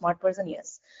that you're a smart person?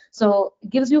 Yes. So it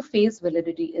gives you face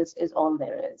validity is all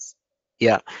there is.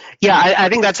 Yeah, I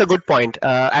think that's a good point.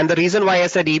 And the reason why I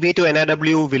said EB to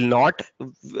NIW will not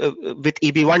with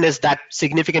EB1 is that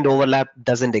significant overlap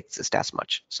doesn't exist as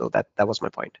much. So that was my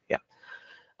point. Yeah.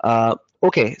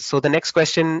 Okay, so the next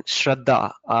question,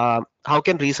 Shraddha. How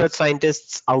can research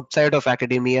scientists outside of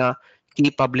academia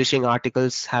keep publishing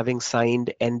articles having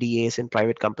signed NDAs in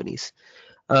private companies?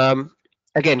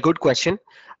 Again, good question.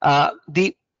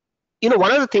 The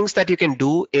one of the things that you can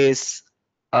do is,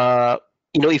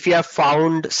 if you have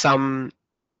found some,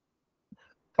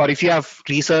 or if you have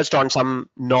researched on some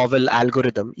novel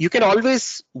algorithm, you can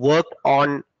always work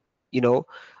on,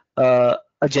 a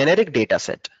generic data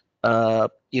set.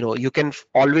 You can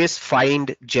always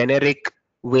find generic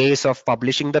ways of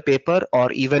publishing the paper,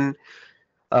 or even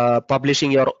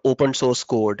publishing your open source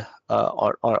code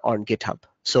or on GitHub.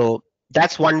 So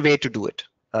that's one way to do it.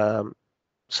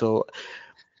 So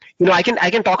I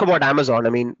can talk about Amazon. I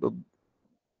mean,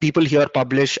 people here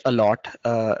publish a lot,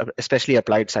 especially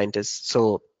applied scientists.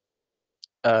 So,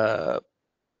 but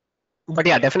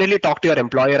yeah, definitely talk to your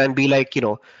employer and be like,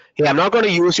 hey, I'm not going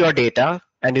to use your data,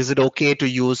 and is it okay to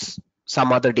use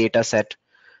some other data set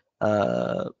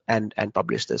and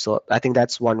publish this? So I think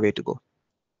that's one way to go.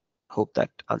 Hope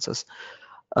that answers.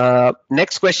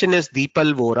 Next question is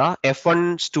Deepal Vora.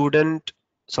 F1 student,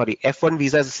 sorry, F1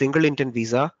 visa is a single intent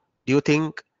visa. Do you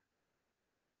think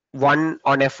one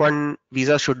on F1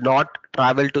 visa should not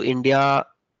travel to India?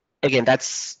 Again,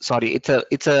 that's, sorry,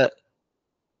 it's a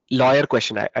lawyer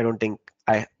question. I don't think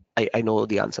I know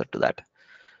the answer to that.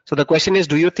 So the question is,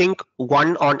 do you think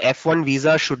one on F1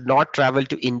 visa should not travel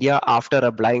to India after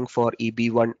applying for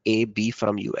EB1 AB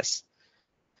from US?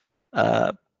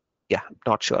 Yeah,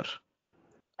 not sure.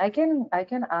 I can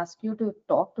ask you to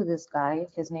talk to this guy.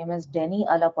 His name is Denny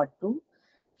Alapattu.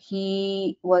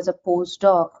 He was a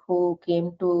postdoc who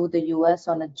came to the US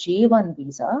on a J1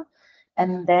 visa,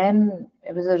 and then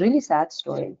it was a really sad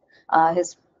story.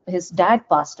 His dad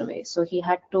passed away, so he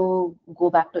had to go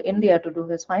back to India to do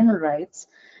his final rites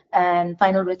and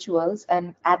final rituals.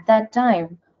 And at that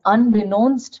time,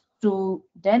 unbeknownst to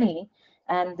Denny,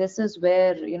 and this is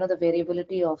where the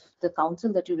variability of the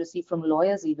counsel that you receive from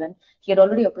lawyers, even he had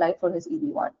already applied for his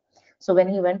EB1. So when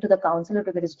he went to the consulate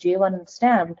to get his J1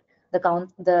 stamped,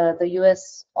 the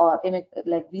US or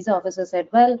like visa officer said,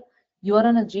 well, you are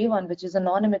on a J1, which is a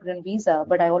non-immigrant visa,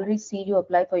 but I already see you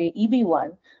apply for your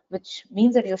EB1, which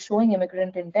means that you're showing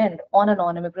immigrant intent on a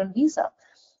non-immigrant visa.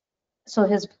 So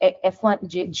his F1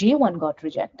 J1 got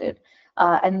rejected,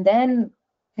 and then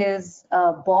his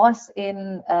boss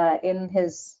in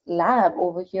his lab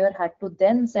over here had to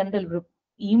then send a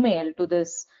email to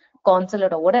this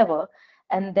consulate or whatever,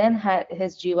 and then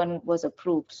his G1 was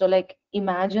approved. So like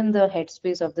imagine the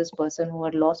headspace of this person who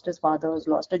had lost his father, who's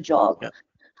lost a job, Yeah.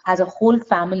 has a whole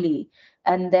family,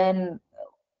 and then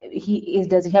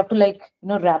does he have to like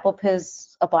wrap up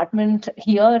his apartment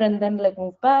here and then like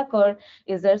move back, or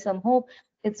is there some hope?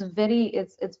 It's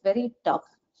very tough.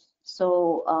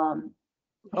 So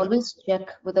Yeah. always check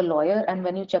with a lawyer, and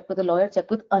when you check with a lawyer, check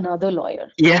with another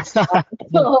lawyer. Yes.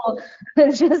 So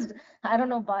just I don't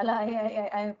know, Bala,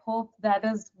 I hope that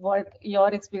is what your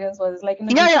experience was like.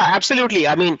 Yeah, absolutely.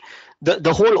 I mean,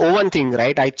 the whole O1 thing,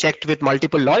 right? I checked with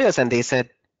multiple lawyers and they said,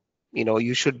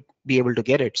 you should be able to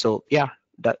get it. So yeah,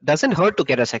 that doesn't hurt to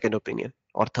get a second opinion,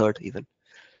 or third even.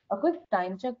 A quick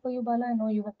time check for you, Bala. I know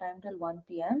you have time till 1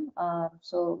 p.m.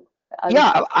 So are you?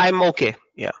 Yeah, I'm okay.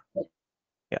 Yeah.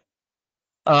 Yeah.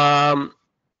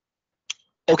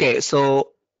 Okay,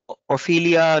 so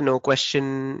Ophelia, no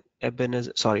question.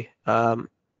 Ebenezer, sorry.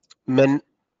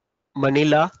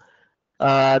 Manila.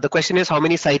 The question is, how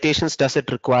many citations does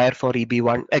it require for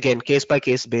EB1? Again, case by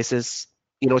case basis.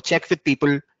 Check with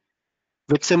people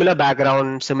with similar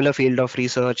background, similar field of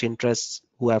research interests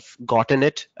who have gotten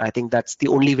it. I think that's the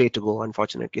only way to go,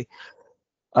 unfortunately.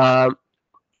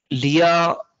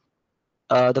 Leah,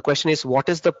 the question is, what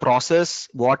is the process?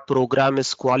 What program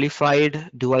is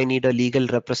qualified? Do I need a legal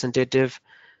representative?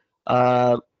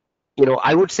 I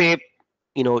would say,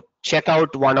 check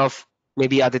out one of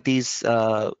maybe Aditi's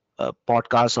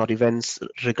podcasts or events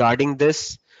regarding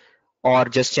this, or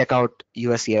just check out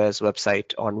USCIS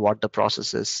website on what the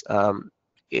process is.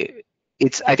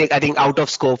 It's I think out of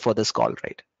scope for this call,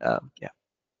 right? Yeah.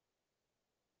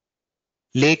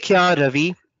 Lekhya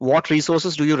Ravi, what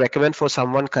resources do you recommend for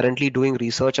someone currently doing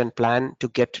research and plan to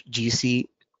get GC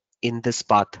in this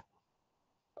path?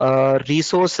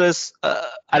 Resources,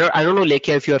 I don't know,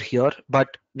 Lekhya, if you're here,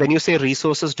 but when you say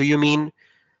resources, do you mean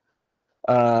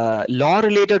law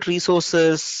related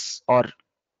resources, or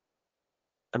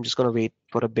I'm just going to wait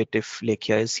for a bit if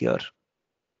Lekhya is here.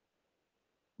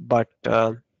 But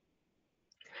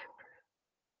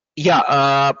yeah,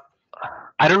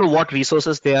 I don't know what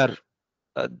resources they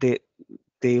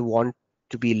want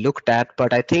to be looked at,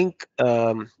 but I think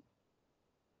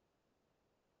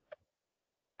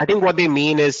I think what they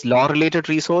mean is law-related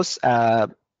resource.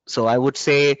 So I would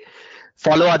say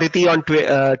follow Aditi on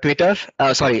Twitter,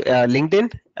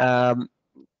 LinkedIn,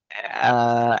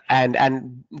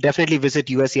 and definitely visit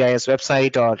USCIS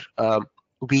website or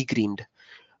WeGreened.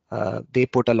 They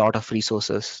put a lot of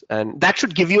resources, and that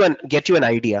should get you an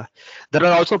idea. There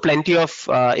are also plenty of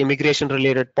immigration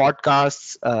related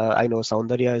podcasts. I know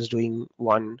Soundarya is doing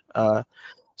one.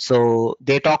 So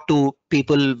they talk to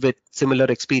people with similar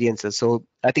experiences. So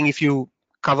I think if you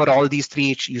cover all these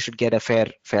three, you should get a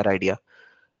fair idea.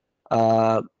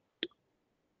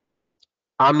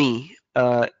 Ami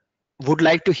would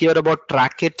like to hear about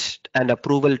track it and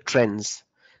approval trends.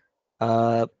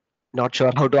 Not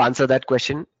sure how to answer that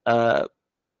question.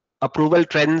 Approval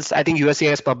trends, I think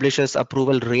USCIS publishes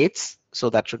approval rates, so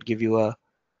that should give you a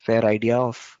fair idea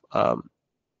of.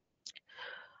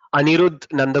 Anirudh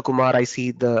Nandakumar, I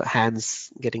see the hands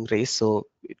getting raised. So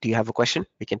do you have a question?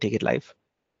 We can take it live.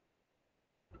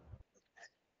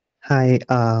 Hi,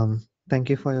 thank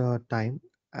you for your time.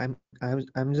 I'm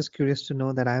just curious to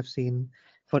know that I've seen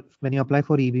for when you apply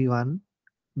for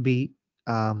EB1B,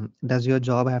 does your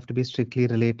job have to be strictly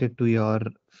related to your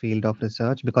field of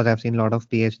research? Because I've seen a lot of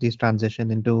PhDs transition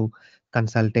into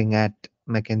consulting at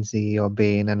McKinsey or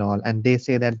Bain and all, and they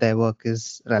say that their work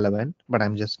is relevant, but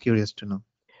I'm just curious to know.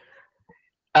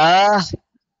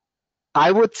 I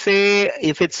would say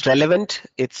if it's relevant,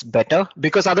 it's better,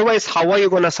 because otherwise, how are you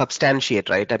going to substantiate,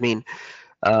 right? I mean,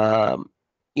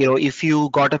 if you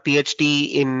got a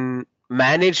PhD in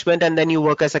management and then you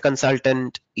work as a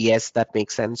consultant, yes, that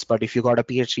makes sense. But if you got a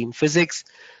PhD in physics,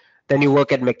 then you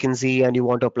work at McKinsey and you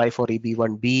want to apply for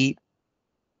EB1B,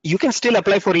 you can still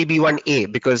apply for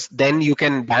EB1A, because then you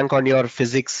can bank on your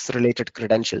physics related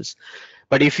credentials.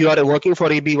 But if you are working for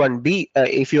EB1B,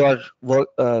 if you are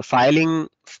filing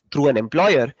through an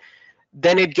employer,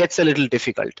 then it gets a little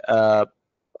difficult. Are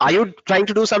you trying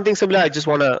to do something similar? I just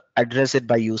want to address it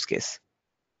by use case.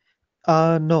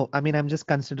 No, I mean, I'm just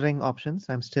considering options.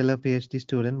 I'm still a PhD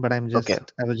student, but I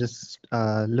was just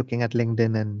looking at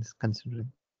LinkedIn and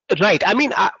considering. Right. I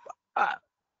mean,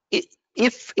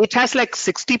 if it has like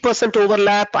 60%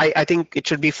 overlap, I think it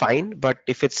should be fine. But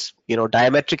if it's,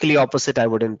 diametrically opposite, I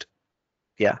wouldn't.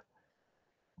 Yeah.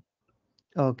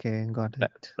 Okay, got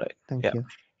it. Right. Thank you.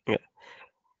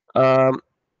 Yeah.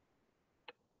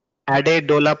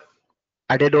 Adedolapo,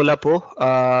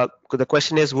 the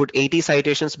question is, would 80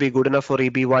 citations be good enough for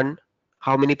EB1?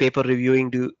 How many paper reviewing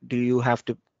do you have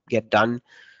to get done?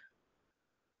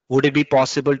 Would it be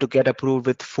possible to get approved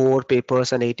with 4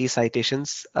 papers and 80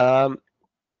 citations? I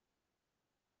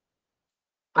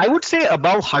would say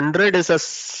above 100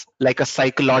 is like a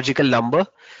psychological number,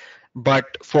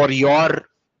 but for your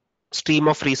stream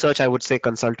of research, I would say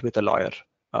consult with a lawyer.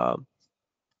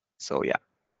 So yeah.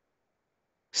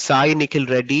 Sai Nikhil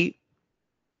Reddy,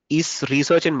 is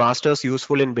research and masters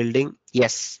useful in building?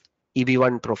 Yes.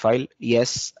 EB1 profile?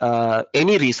 Yes.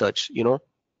 Any research,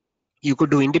 you could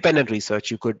do independent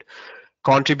research, you could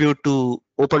contribute to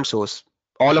open source.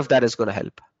 All of that is going to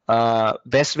help.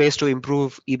 Best ways to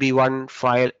improve EB1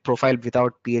 profile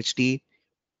without PhD.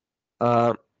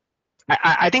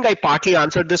 I think I partly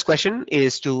answered this question,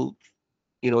 is to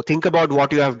think about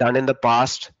what you have done in the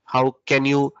past. How can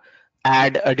you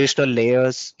add additional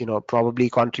layers? Probably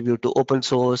contribute to open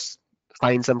source,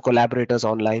 find some collaborators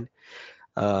online.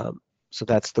 So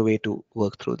that's the way to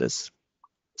work through this.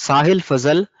 Sahil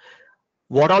Fazal,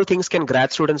 what all things can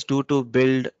grad students do to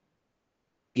build?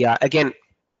 Yeah, again,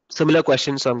 similar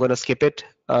question, so I'm going to skip it.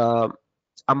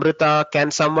 Amrita,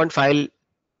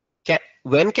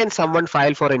 when can someone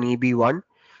file for an EB1?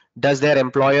 Does their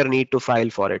employer need to file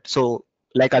for it? So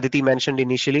like Aditi mentioned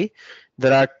initially,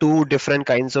 there are 2 different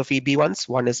kinds of EB1s.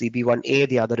 One is EB1A,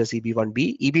 the other is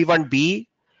EB1B. EB1B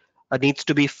needs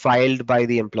to be filed by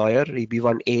the employer.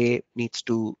 EB1A needs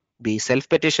to be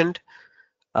self-petitioned.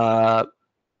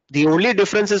 The only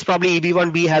difference is probably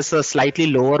EB1B has a slightly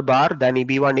lower bar than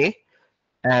EB1A,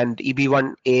 and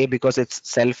EB1A, because it's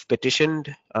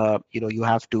self-petitioned, you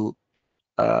have to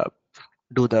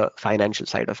do the financial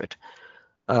side of it.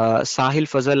 Sahil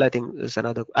Fazal, I think is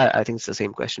another. I think it's the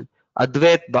same question.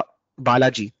 Advait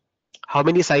Balaji, how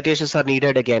many citations are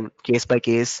needed? Again, case by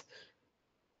case.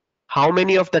 How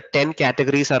many of the 10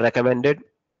 categories are recommended?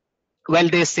 Well,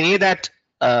 they say that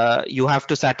you have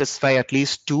to satisfy at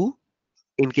least 2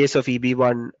 in case of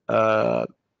EB1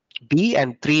 B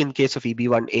and 3 in case of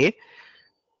EB1A.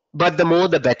 But the more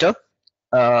the better,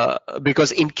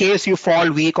 because in case you fall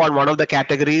weak on one of the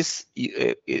categories,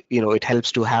 it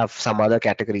helps to have some other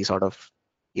category sort of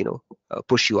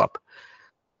push you up.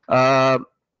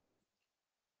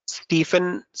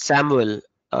 Stephen Samuel,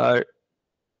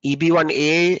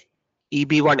 EB1A,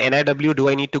 EB1 NIW, do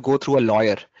I need to go through a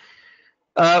lawyer?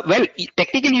 Well,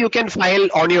 technically you can file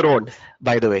on your own,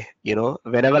 by the way.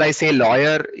 Whenever I say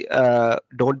lawyer,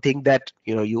 don't think that,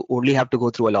 you only have to go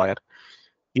through a lawyer.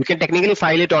 You can technically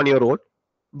file it on your own,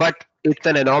 but it's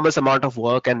an enormous amount of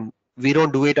work and we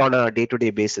don't do it on a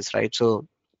day-to-day basis, right? So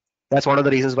that's one of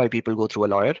the reasons why people go through a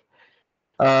lawyer.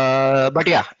 But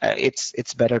yeah,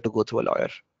 it's better to go through a lawyer.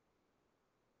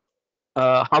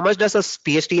 How much does a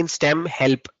PhD in STEM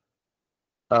help?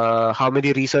 How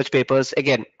many research papers?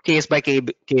 Again, case by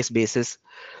case basis.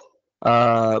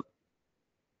 Someone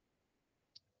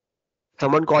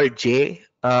called Jay.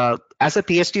 As a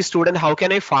PhD student, how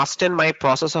can I fasten my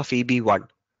process of EB1?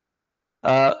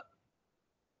 Well,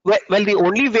 the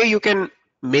only way you can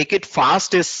make it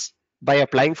fast is by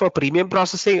applying for premium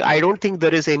processing. I don't think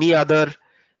there is any other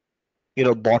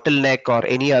bottleneck or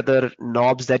any other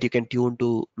knobs that you can tune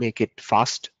to make it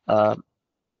fast.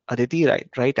 Aditi,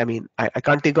 right? I mean, I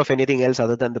can't think of anything else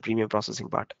other than the premium processing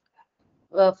part.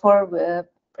 For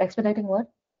expediting what?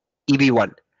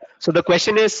 EB1. So the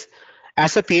question is,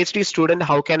 as a PhD student,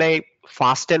 how can I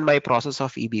fasten my process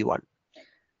of EB1?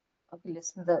 Okay,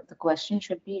 listen, the question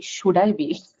should be, should I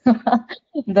be?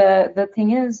 The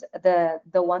thing is, the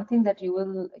one thing that you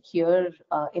will hear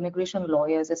immigration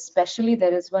lawyers, especially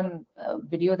there is one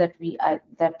video that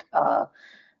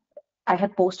I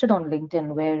had posted on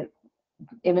LinkedIn where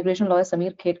immigration lawyer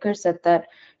Samir Khetkar said that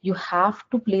you have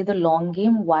to play the long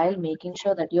game while making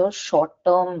sure that your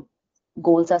short-term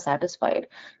goals are satisfied.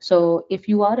 So if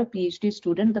you are a PhD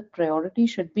student, the priority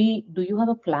should be, do you have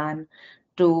a plan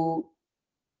to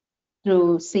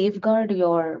safeguard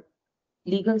your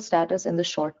legal status in the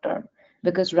short term?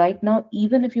 Because right now,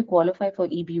 even if you qualify for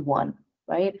EB1,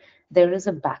 right, there is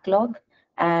a backlog,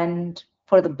 and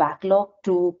for the backlog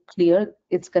to clear,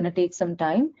 it's going to take some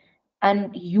time,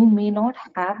 and you may not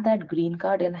have that green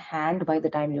card in hand by the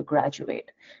time you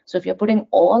graduate. So if you're putting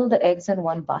all the eggs in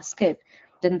one basket,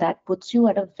 then that puts you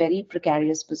at a very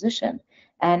precarious position.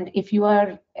 And if you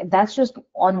are, that's just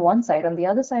on one side. On the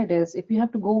other side is, if you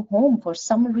have to go home for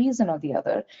some reason or the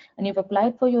other, and you've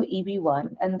applied for your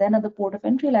EB1, and then at the port of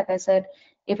entry, like I said,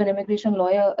 if an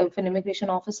immigration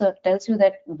officer tells you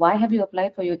that, why have you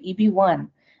applied for your EB1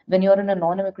 when you're in a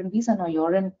non-immigrant visa? Now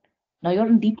you're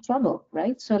in deep trouble,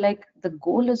 right? So like, the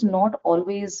goal is not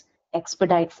always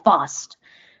expedite fast.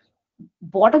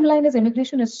 Bottom line is,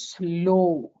 immigration is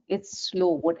slow. It's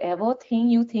slow. Whatever thing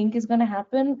you think is going to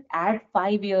happen, add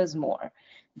 5 years more.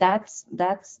 That's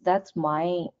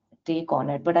my take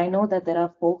on it. But I know that there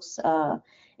are folks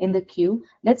in the queue.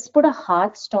 Let's put a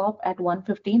hard stop at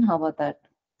 1:15. How about that?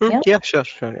 Yeah, sure,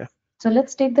 yeah. So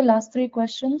let's take the last three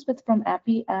questions from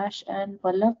Appy, Ash, and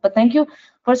Bala. But thank you.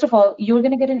 First of all, you're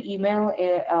going to get an email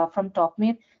from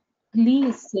TopMate.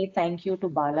 Please say thank you to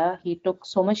Bala. He took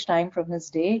so much time from his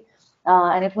day.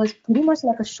 And it was pretty much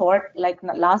like a short, like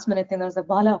last minute thing. I was like,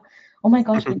 Bala, oh my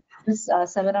gosh, we did this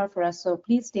seminar for us. So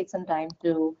please take some time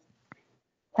to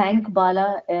thank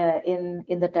Bala in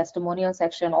the testimonial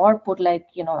section, or put like,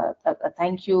 a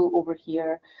thank you over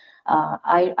here.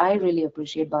 I really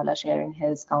appreciate Bala sharing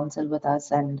his counsel with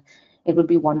us, and it would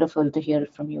be wonderful to hear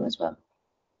it from you as well.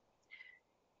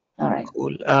 All right.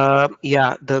 Cool.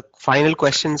 Yeah, the final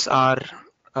questions are,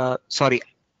 sorry,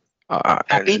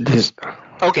 Appy?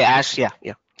 Okay, Ash, yeah.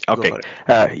 Okay.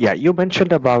 Yeah, you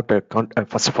mentioned about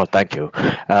first of all, thank you.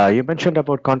 You mentioned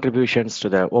about contributions to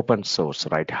the open source,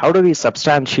 right? How do we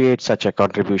substantiate such a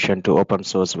contribution to open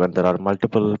source when there are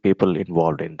multiple people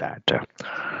involved in that?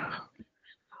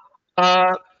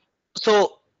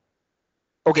 So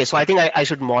I think I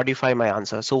should modify my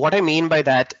answer. So what I mean by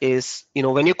that is,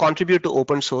 when you contribute to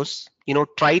open source,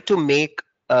 try to make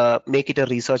it a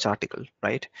research article,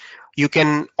 right? You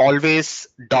can always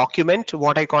document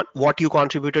what you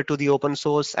contributed to the open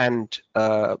source, and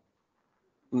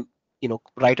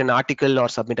write an article or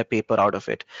submit a paper out of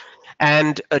it.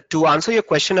 And to answer your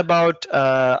question about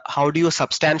how do you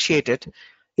substantiate it,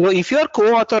 if you're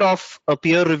co-author of a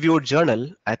peer-reviewed journal,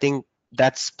 I think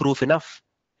that's proof enough,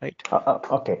 right?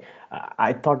 Okay.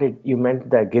 I thought you meant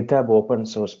the GitHub open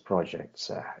source projects.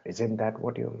 Isn't that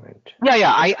what you meant?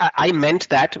 Yeah. I meant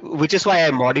that, which is why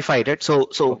I modified it. So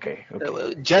okay.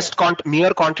 Just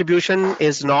mere contribution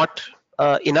is not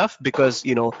enough, because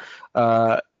what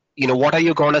are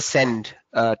you going to send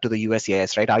to the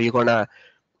USCIS, right? Are you going to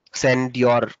send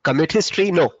your commit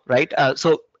history? No, right?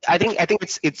 So I think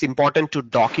it's important to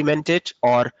document it,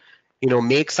 or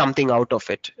make something out of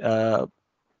it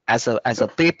as a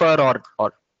paper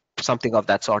or something of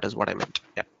that sort is what I meant.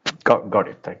 Yeah. Got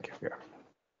it. Thank you.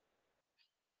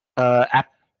 Yeah.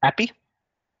 Appy?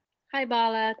 Hi,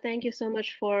 Bala. Thank you so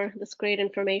much for this great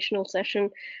informational session.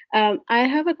 I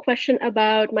have a question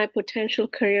about my potential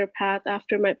career path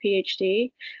after my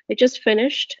PhD. I just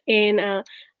finished in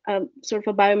sort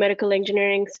of a biomedical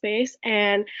engineering space,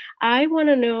 and I want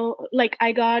to know, like,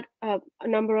 I got a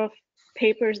number of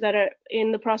papers that are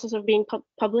in the process of being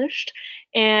published,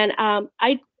 and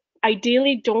I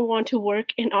ideally don't want to work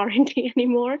in R&D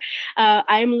anymore.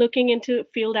 I'm looking into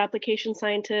field application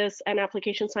scientists and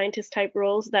application scientist type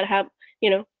roles that have,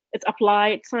 it's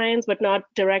applied science, but not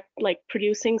direct, like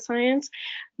producing science.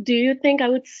 Do you think I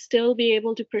would still be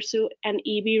able to pursue an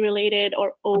EB related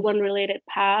or O1 related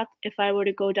path if I were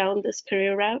to go down this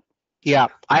career route? Yeah,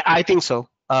 I think so.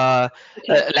 Okay.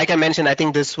 Like I mentioned, I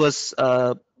think this was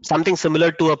something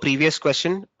similar to a previous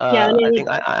question. Yeah, I think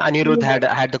Anirudh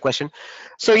had the question.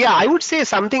 So yeah, I would say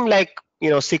something like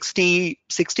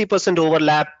 60%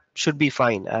 overlap should be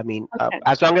fine. I mean, okay.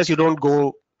 as long as you don't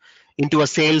go into a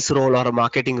sales role or a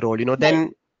marketing role,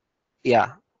 then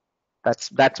yeah,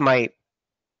 that's my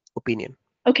opinion.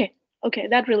 Okay. Okay,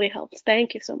 that really helps.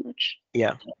 Thank you so much.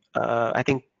 Yeah, I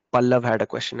think Pallav had a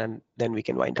question, and then we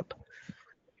can wind up.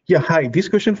 Yeah, hi. This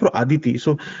question for Aditi.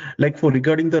 So, like for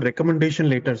regarding the recommendation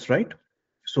letters, right?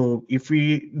 So, if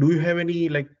we do, you have any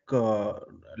like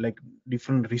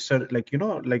different research, like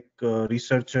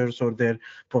researchers or their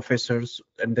professors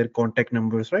and their contact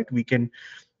numbers, right? We can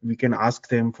ask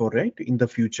them for, right, in the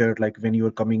future, like when you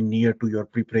are coming near to your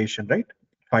preparation, right,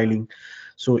 filing.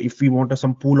 So, if we want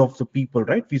some pool of the people,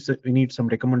 right, we need some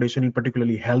recommendation in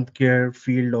particularly healthcare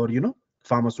field or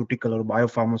pharmaceutical or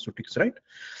biopharmaceutics, right?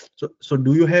 So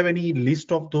do you have any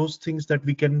list of those things that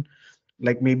we can,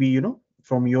 like, maybe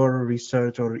from your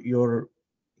research or your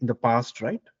in the past,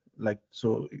 right? Like,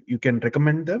 so you can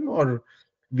recommend them, or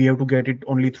we have to get it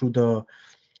only through the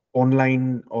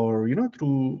online, or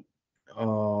through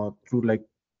like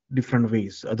different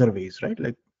ways, other ways, right?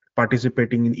 Like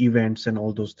participating in events and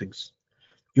all those things.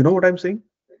 You know what I'm saying?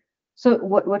 So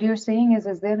what you're saying is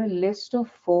there a list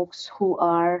of folks who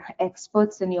are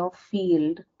experts in your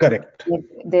field? Correct. Like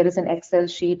there is an Excel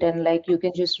sheet and like you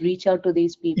can just reach out to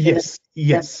these people and Yes, them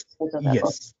yes, because of that. Okay.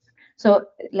 yes. So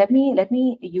let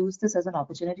me use this as an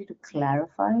opportunity to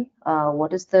clarify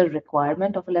what is the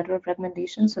requirement of a letter of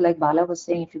recommendation. So like Bala was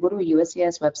saying, if you go to a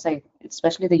USCIS website,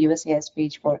 especially the USCIS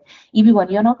page for EB1,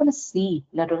 you're not going to see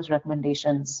letters of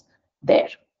recommendations there,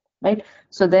 right?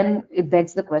 So then it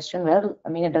begs the question, well, I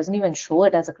mean, it doesn't even show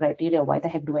it as a criteria. Why the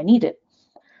heck do I need it?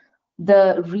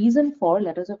 The reason for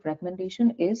letters of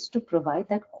recommendation is to provide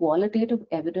that qualitative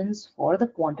evidence for the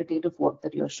quantitative work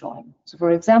that you're showing. So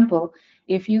for example,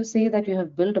 if you say that you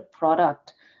have built a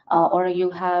product or you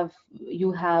have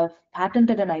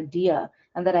patented an idea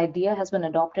and that idea has been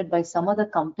adopted by some other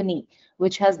company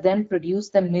which has then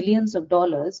produced them millions of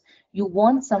dollars, you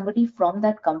want somebody from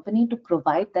that company to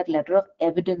provide that letter of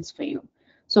evidence for you.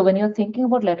 So when you're thinking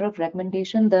about letter of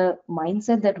recommendation, the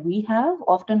mindset that we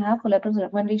often have for letters of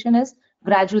recommendation is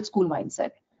graduate school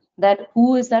mindset. That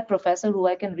who is that professor who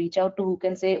I can reach out to who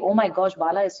can say, oh my gosh,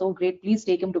 Bala is so great, please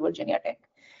take him to Virginia Tech.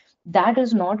 That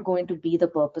is not going to be the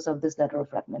purpose of this letter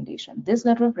of recommendation. This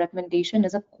letter of recommendation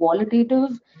is a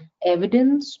qualitative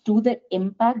evidence to the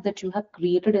impact that you have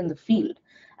created in the field.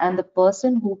 And the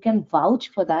person who can vouch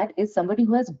for that is somebody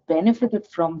who has benefited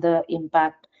from the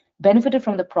impact, benefited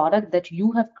from the product that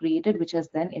you have created, which has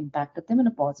then impacted them in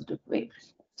a positive way.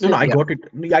 No, So I got it.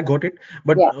 Yeah, I got it.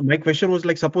 But yeah, my question was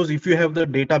like, suppose if you have the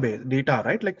database data,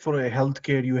 right? Like for a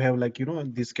healthcare, you have like,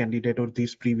 this candidate or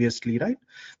this previously, right?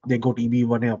 They got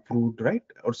EB1 approved, right?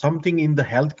 Or something in the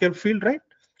healthcare field, right?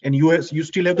 And you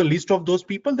still have the list of those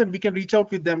people, then we can reach out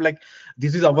with them like,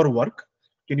 this is our work.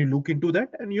 Can you look into that?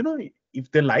 And if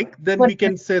they like, then but we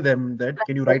can say them that,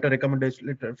 can you write a recommendation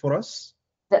letter for us?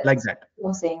 Like that's that. what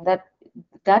I'm saying, that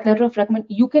that letter of recommend,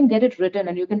 you can get it written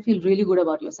and you can feel really good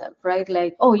about yourself, right?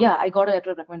 Like, oh yeah, I got a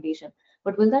letter of recommendation.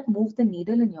 But will that move the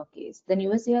needle in your case? Then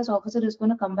USCIS officer is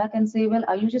going to come back and say, well,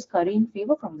 are you just currying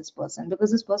favor from this person because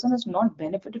this person has not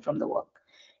benefited from the work?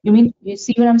 You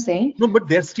see what I'm saying? No, but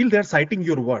they're citing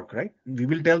your work, right? We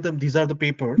will tell them these are the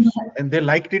papers, and they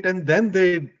liked it, and then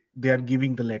they are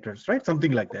giving the letters, right?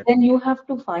 Something like that. Then you have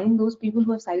to find those people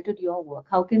who have cited your work.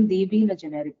 How can they be in a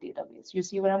generic database? You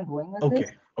see where I'm going with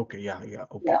this? Okay, yeah,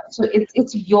 okay. Yeah, so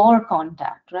it's your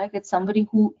contact, right? It's somebody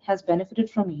who has benefited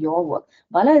from your work.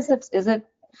 Bala, is it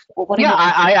what Yeah,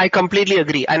 about I completely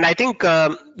agree, and I think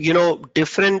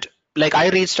different. Like I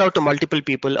reached out to multiple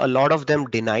people, a lot of them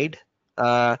denied.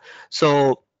 Uh,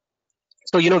 so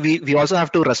we also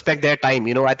have to respect their time.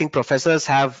 I think professors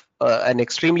have an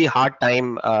extremely hard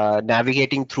time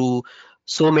navigating through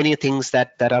so many things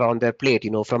that are on their plate,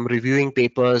 from reviewing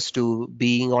papers to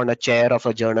being on a chair of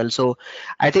a journal. So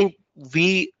I think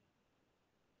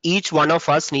each one of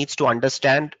us needs to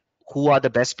understand who are the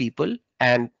best people.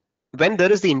 And when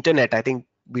there is the internet, I think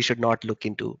we should not look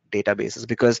into databases,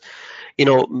 because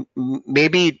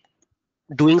maybe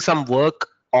doing some work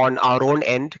on our own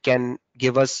end can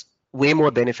give us way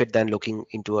more benefit than looking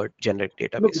into a generic No,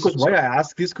 database. because why I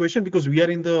ask this question, because we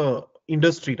are in the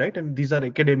industry, right? And these are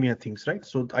academia things, right?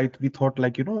 So we thought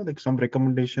like, like some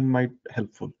recommendation might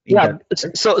helpful in Yeah, that,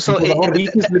 right? so Because our reach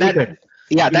is limited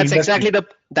yeah, in industry.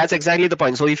 that's exactly the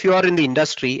point. So if you are in the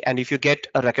industry and if you get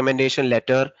a recommendation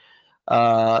letter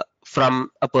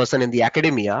from a person in the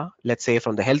academia, let's say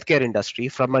from the healthcare industry,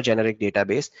 from a generic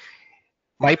database,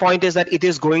 my point is that it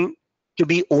is going to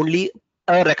be only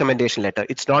a recommendation letter.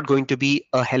 It's not going to be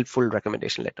a helpful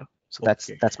recommendation letter. So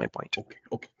Okay. that's my point.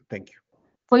 Okay. Thank you.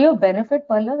 For your benefit,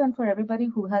 Pallav, and for everybody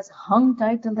who has hung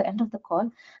tight till the end of the call,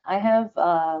 I have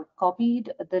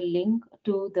copied the link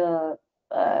to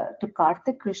to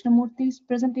Karthik Krishnamurthy's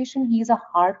presentation. He's a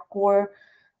hardcore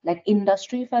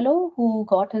industry fellow who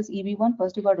got his EB1.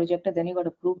 First he got rejected, then he got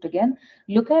approved again.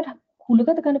 Look at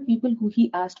the kind of people who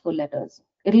he asked for letters.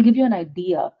 It'll give you an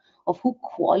idea of who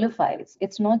qualifies.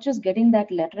 It's not just getting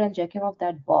that letter and checking off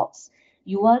that box.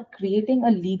 You are creating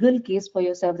a legal case for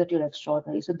yourself that you're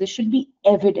extraordinary. So this should be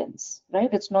evidence,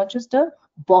 right? It's not just a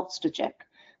box to check.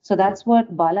 So that's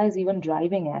what Bala is even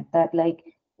driving at, that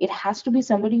it has to be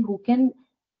somebody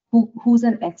who's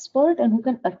an expert and who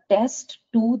can attest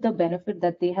to the benefit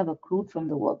that they have accrued from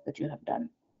the work that you have done.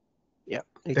 Yeah,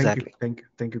 exactly. Thank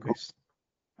you, guys.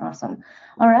 Awesome.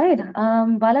 All right.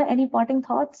 Bala, any parting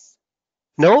thoughts?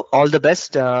 No, all the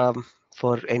best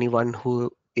for anyone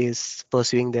who is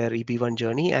pursuing their EB1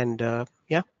 journey. And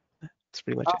yeah, that's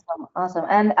pretty much it. Awesome.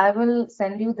 And I will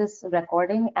send you this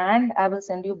recording and I will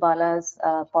send you Bala's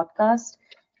podcast.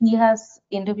 He has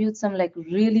interviewed some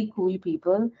really cool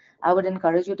people. I would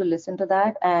encourage you to listen to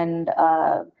that. And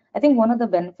I think one of the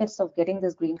benefits of getting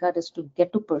this green card is to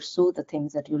get to pursue the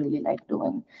things that you really like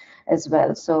doing as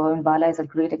well. So and Bala is a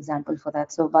great example for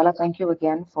that. So Bala, thank you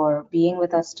again for being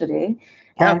with us today.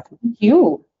 Yeah. And thank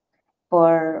you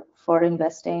for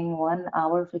investing 1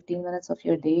 hour, 15 minutes of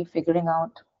your day figuring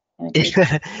out.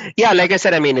 Yeah, like I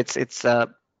said, I mean, it's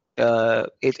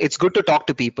good to talk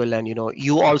to people, and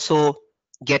you also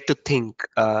get to think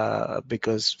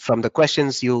because from the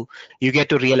questions you get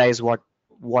to realize what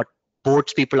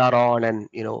boards people are on, and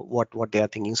what they are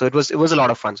thinking. So it was a lot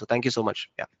of fun. So thank you so much.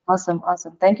 Yeah. Awesome.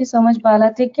 Thank you so much,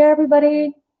 Bala. Take care,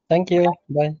 everybody. Thank you.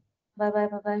 Bye.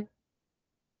 Bye.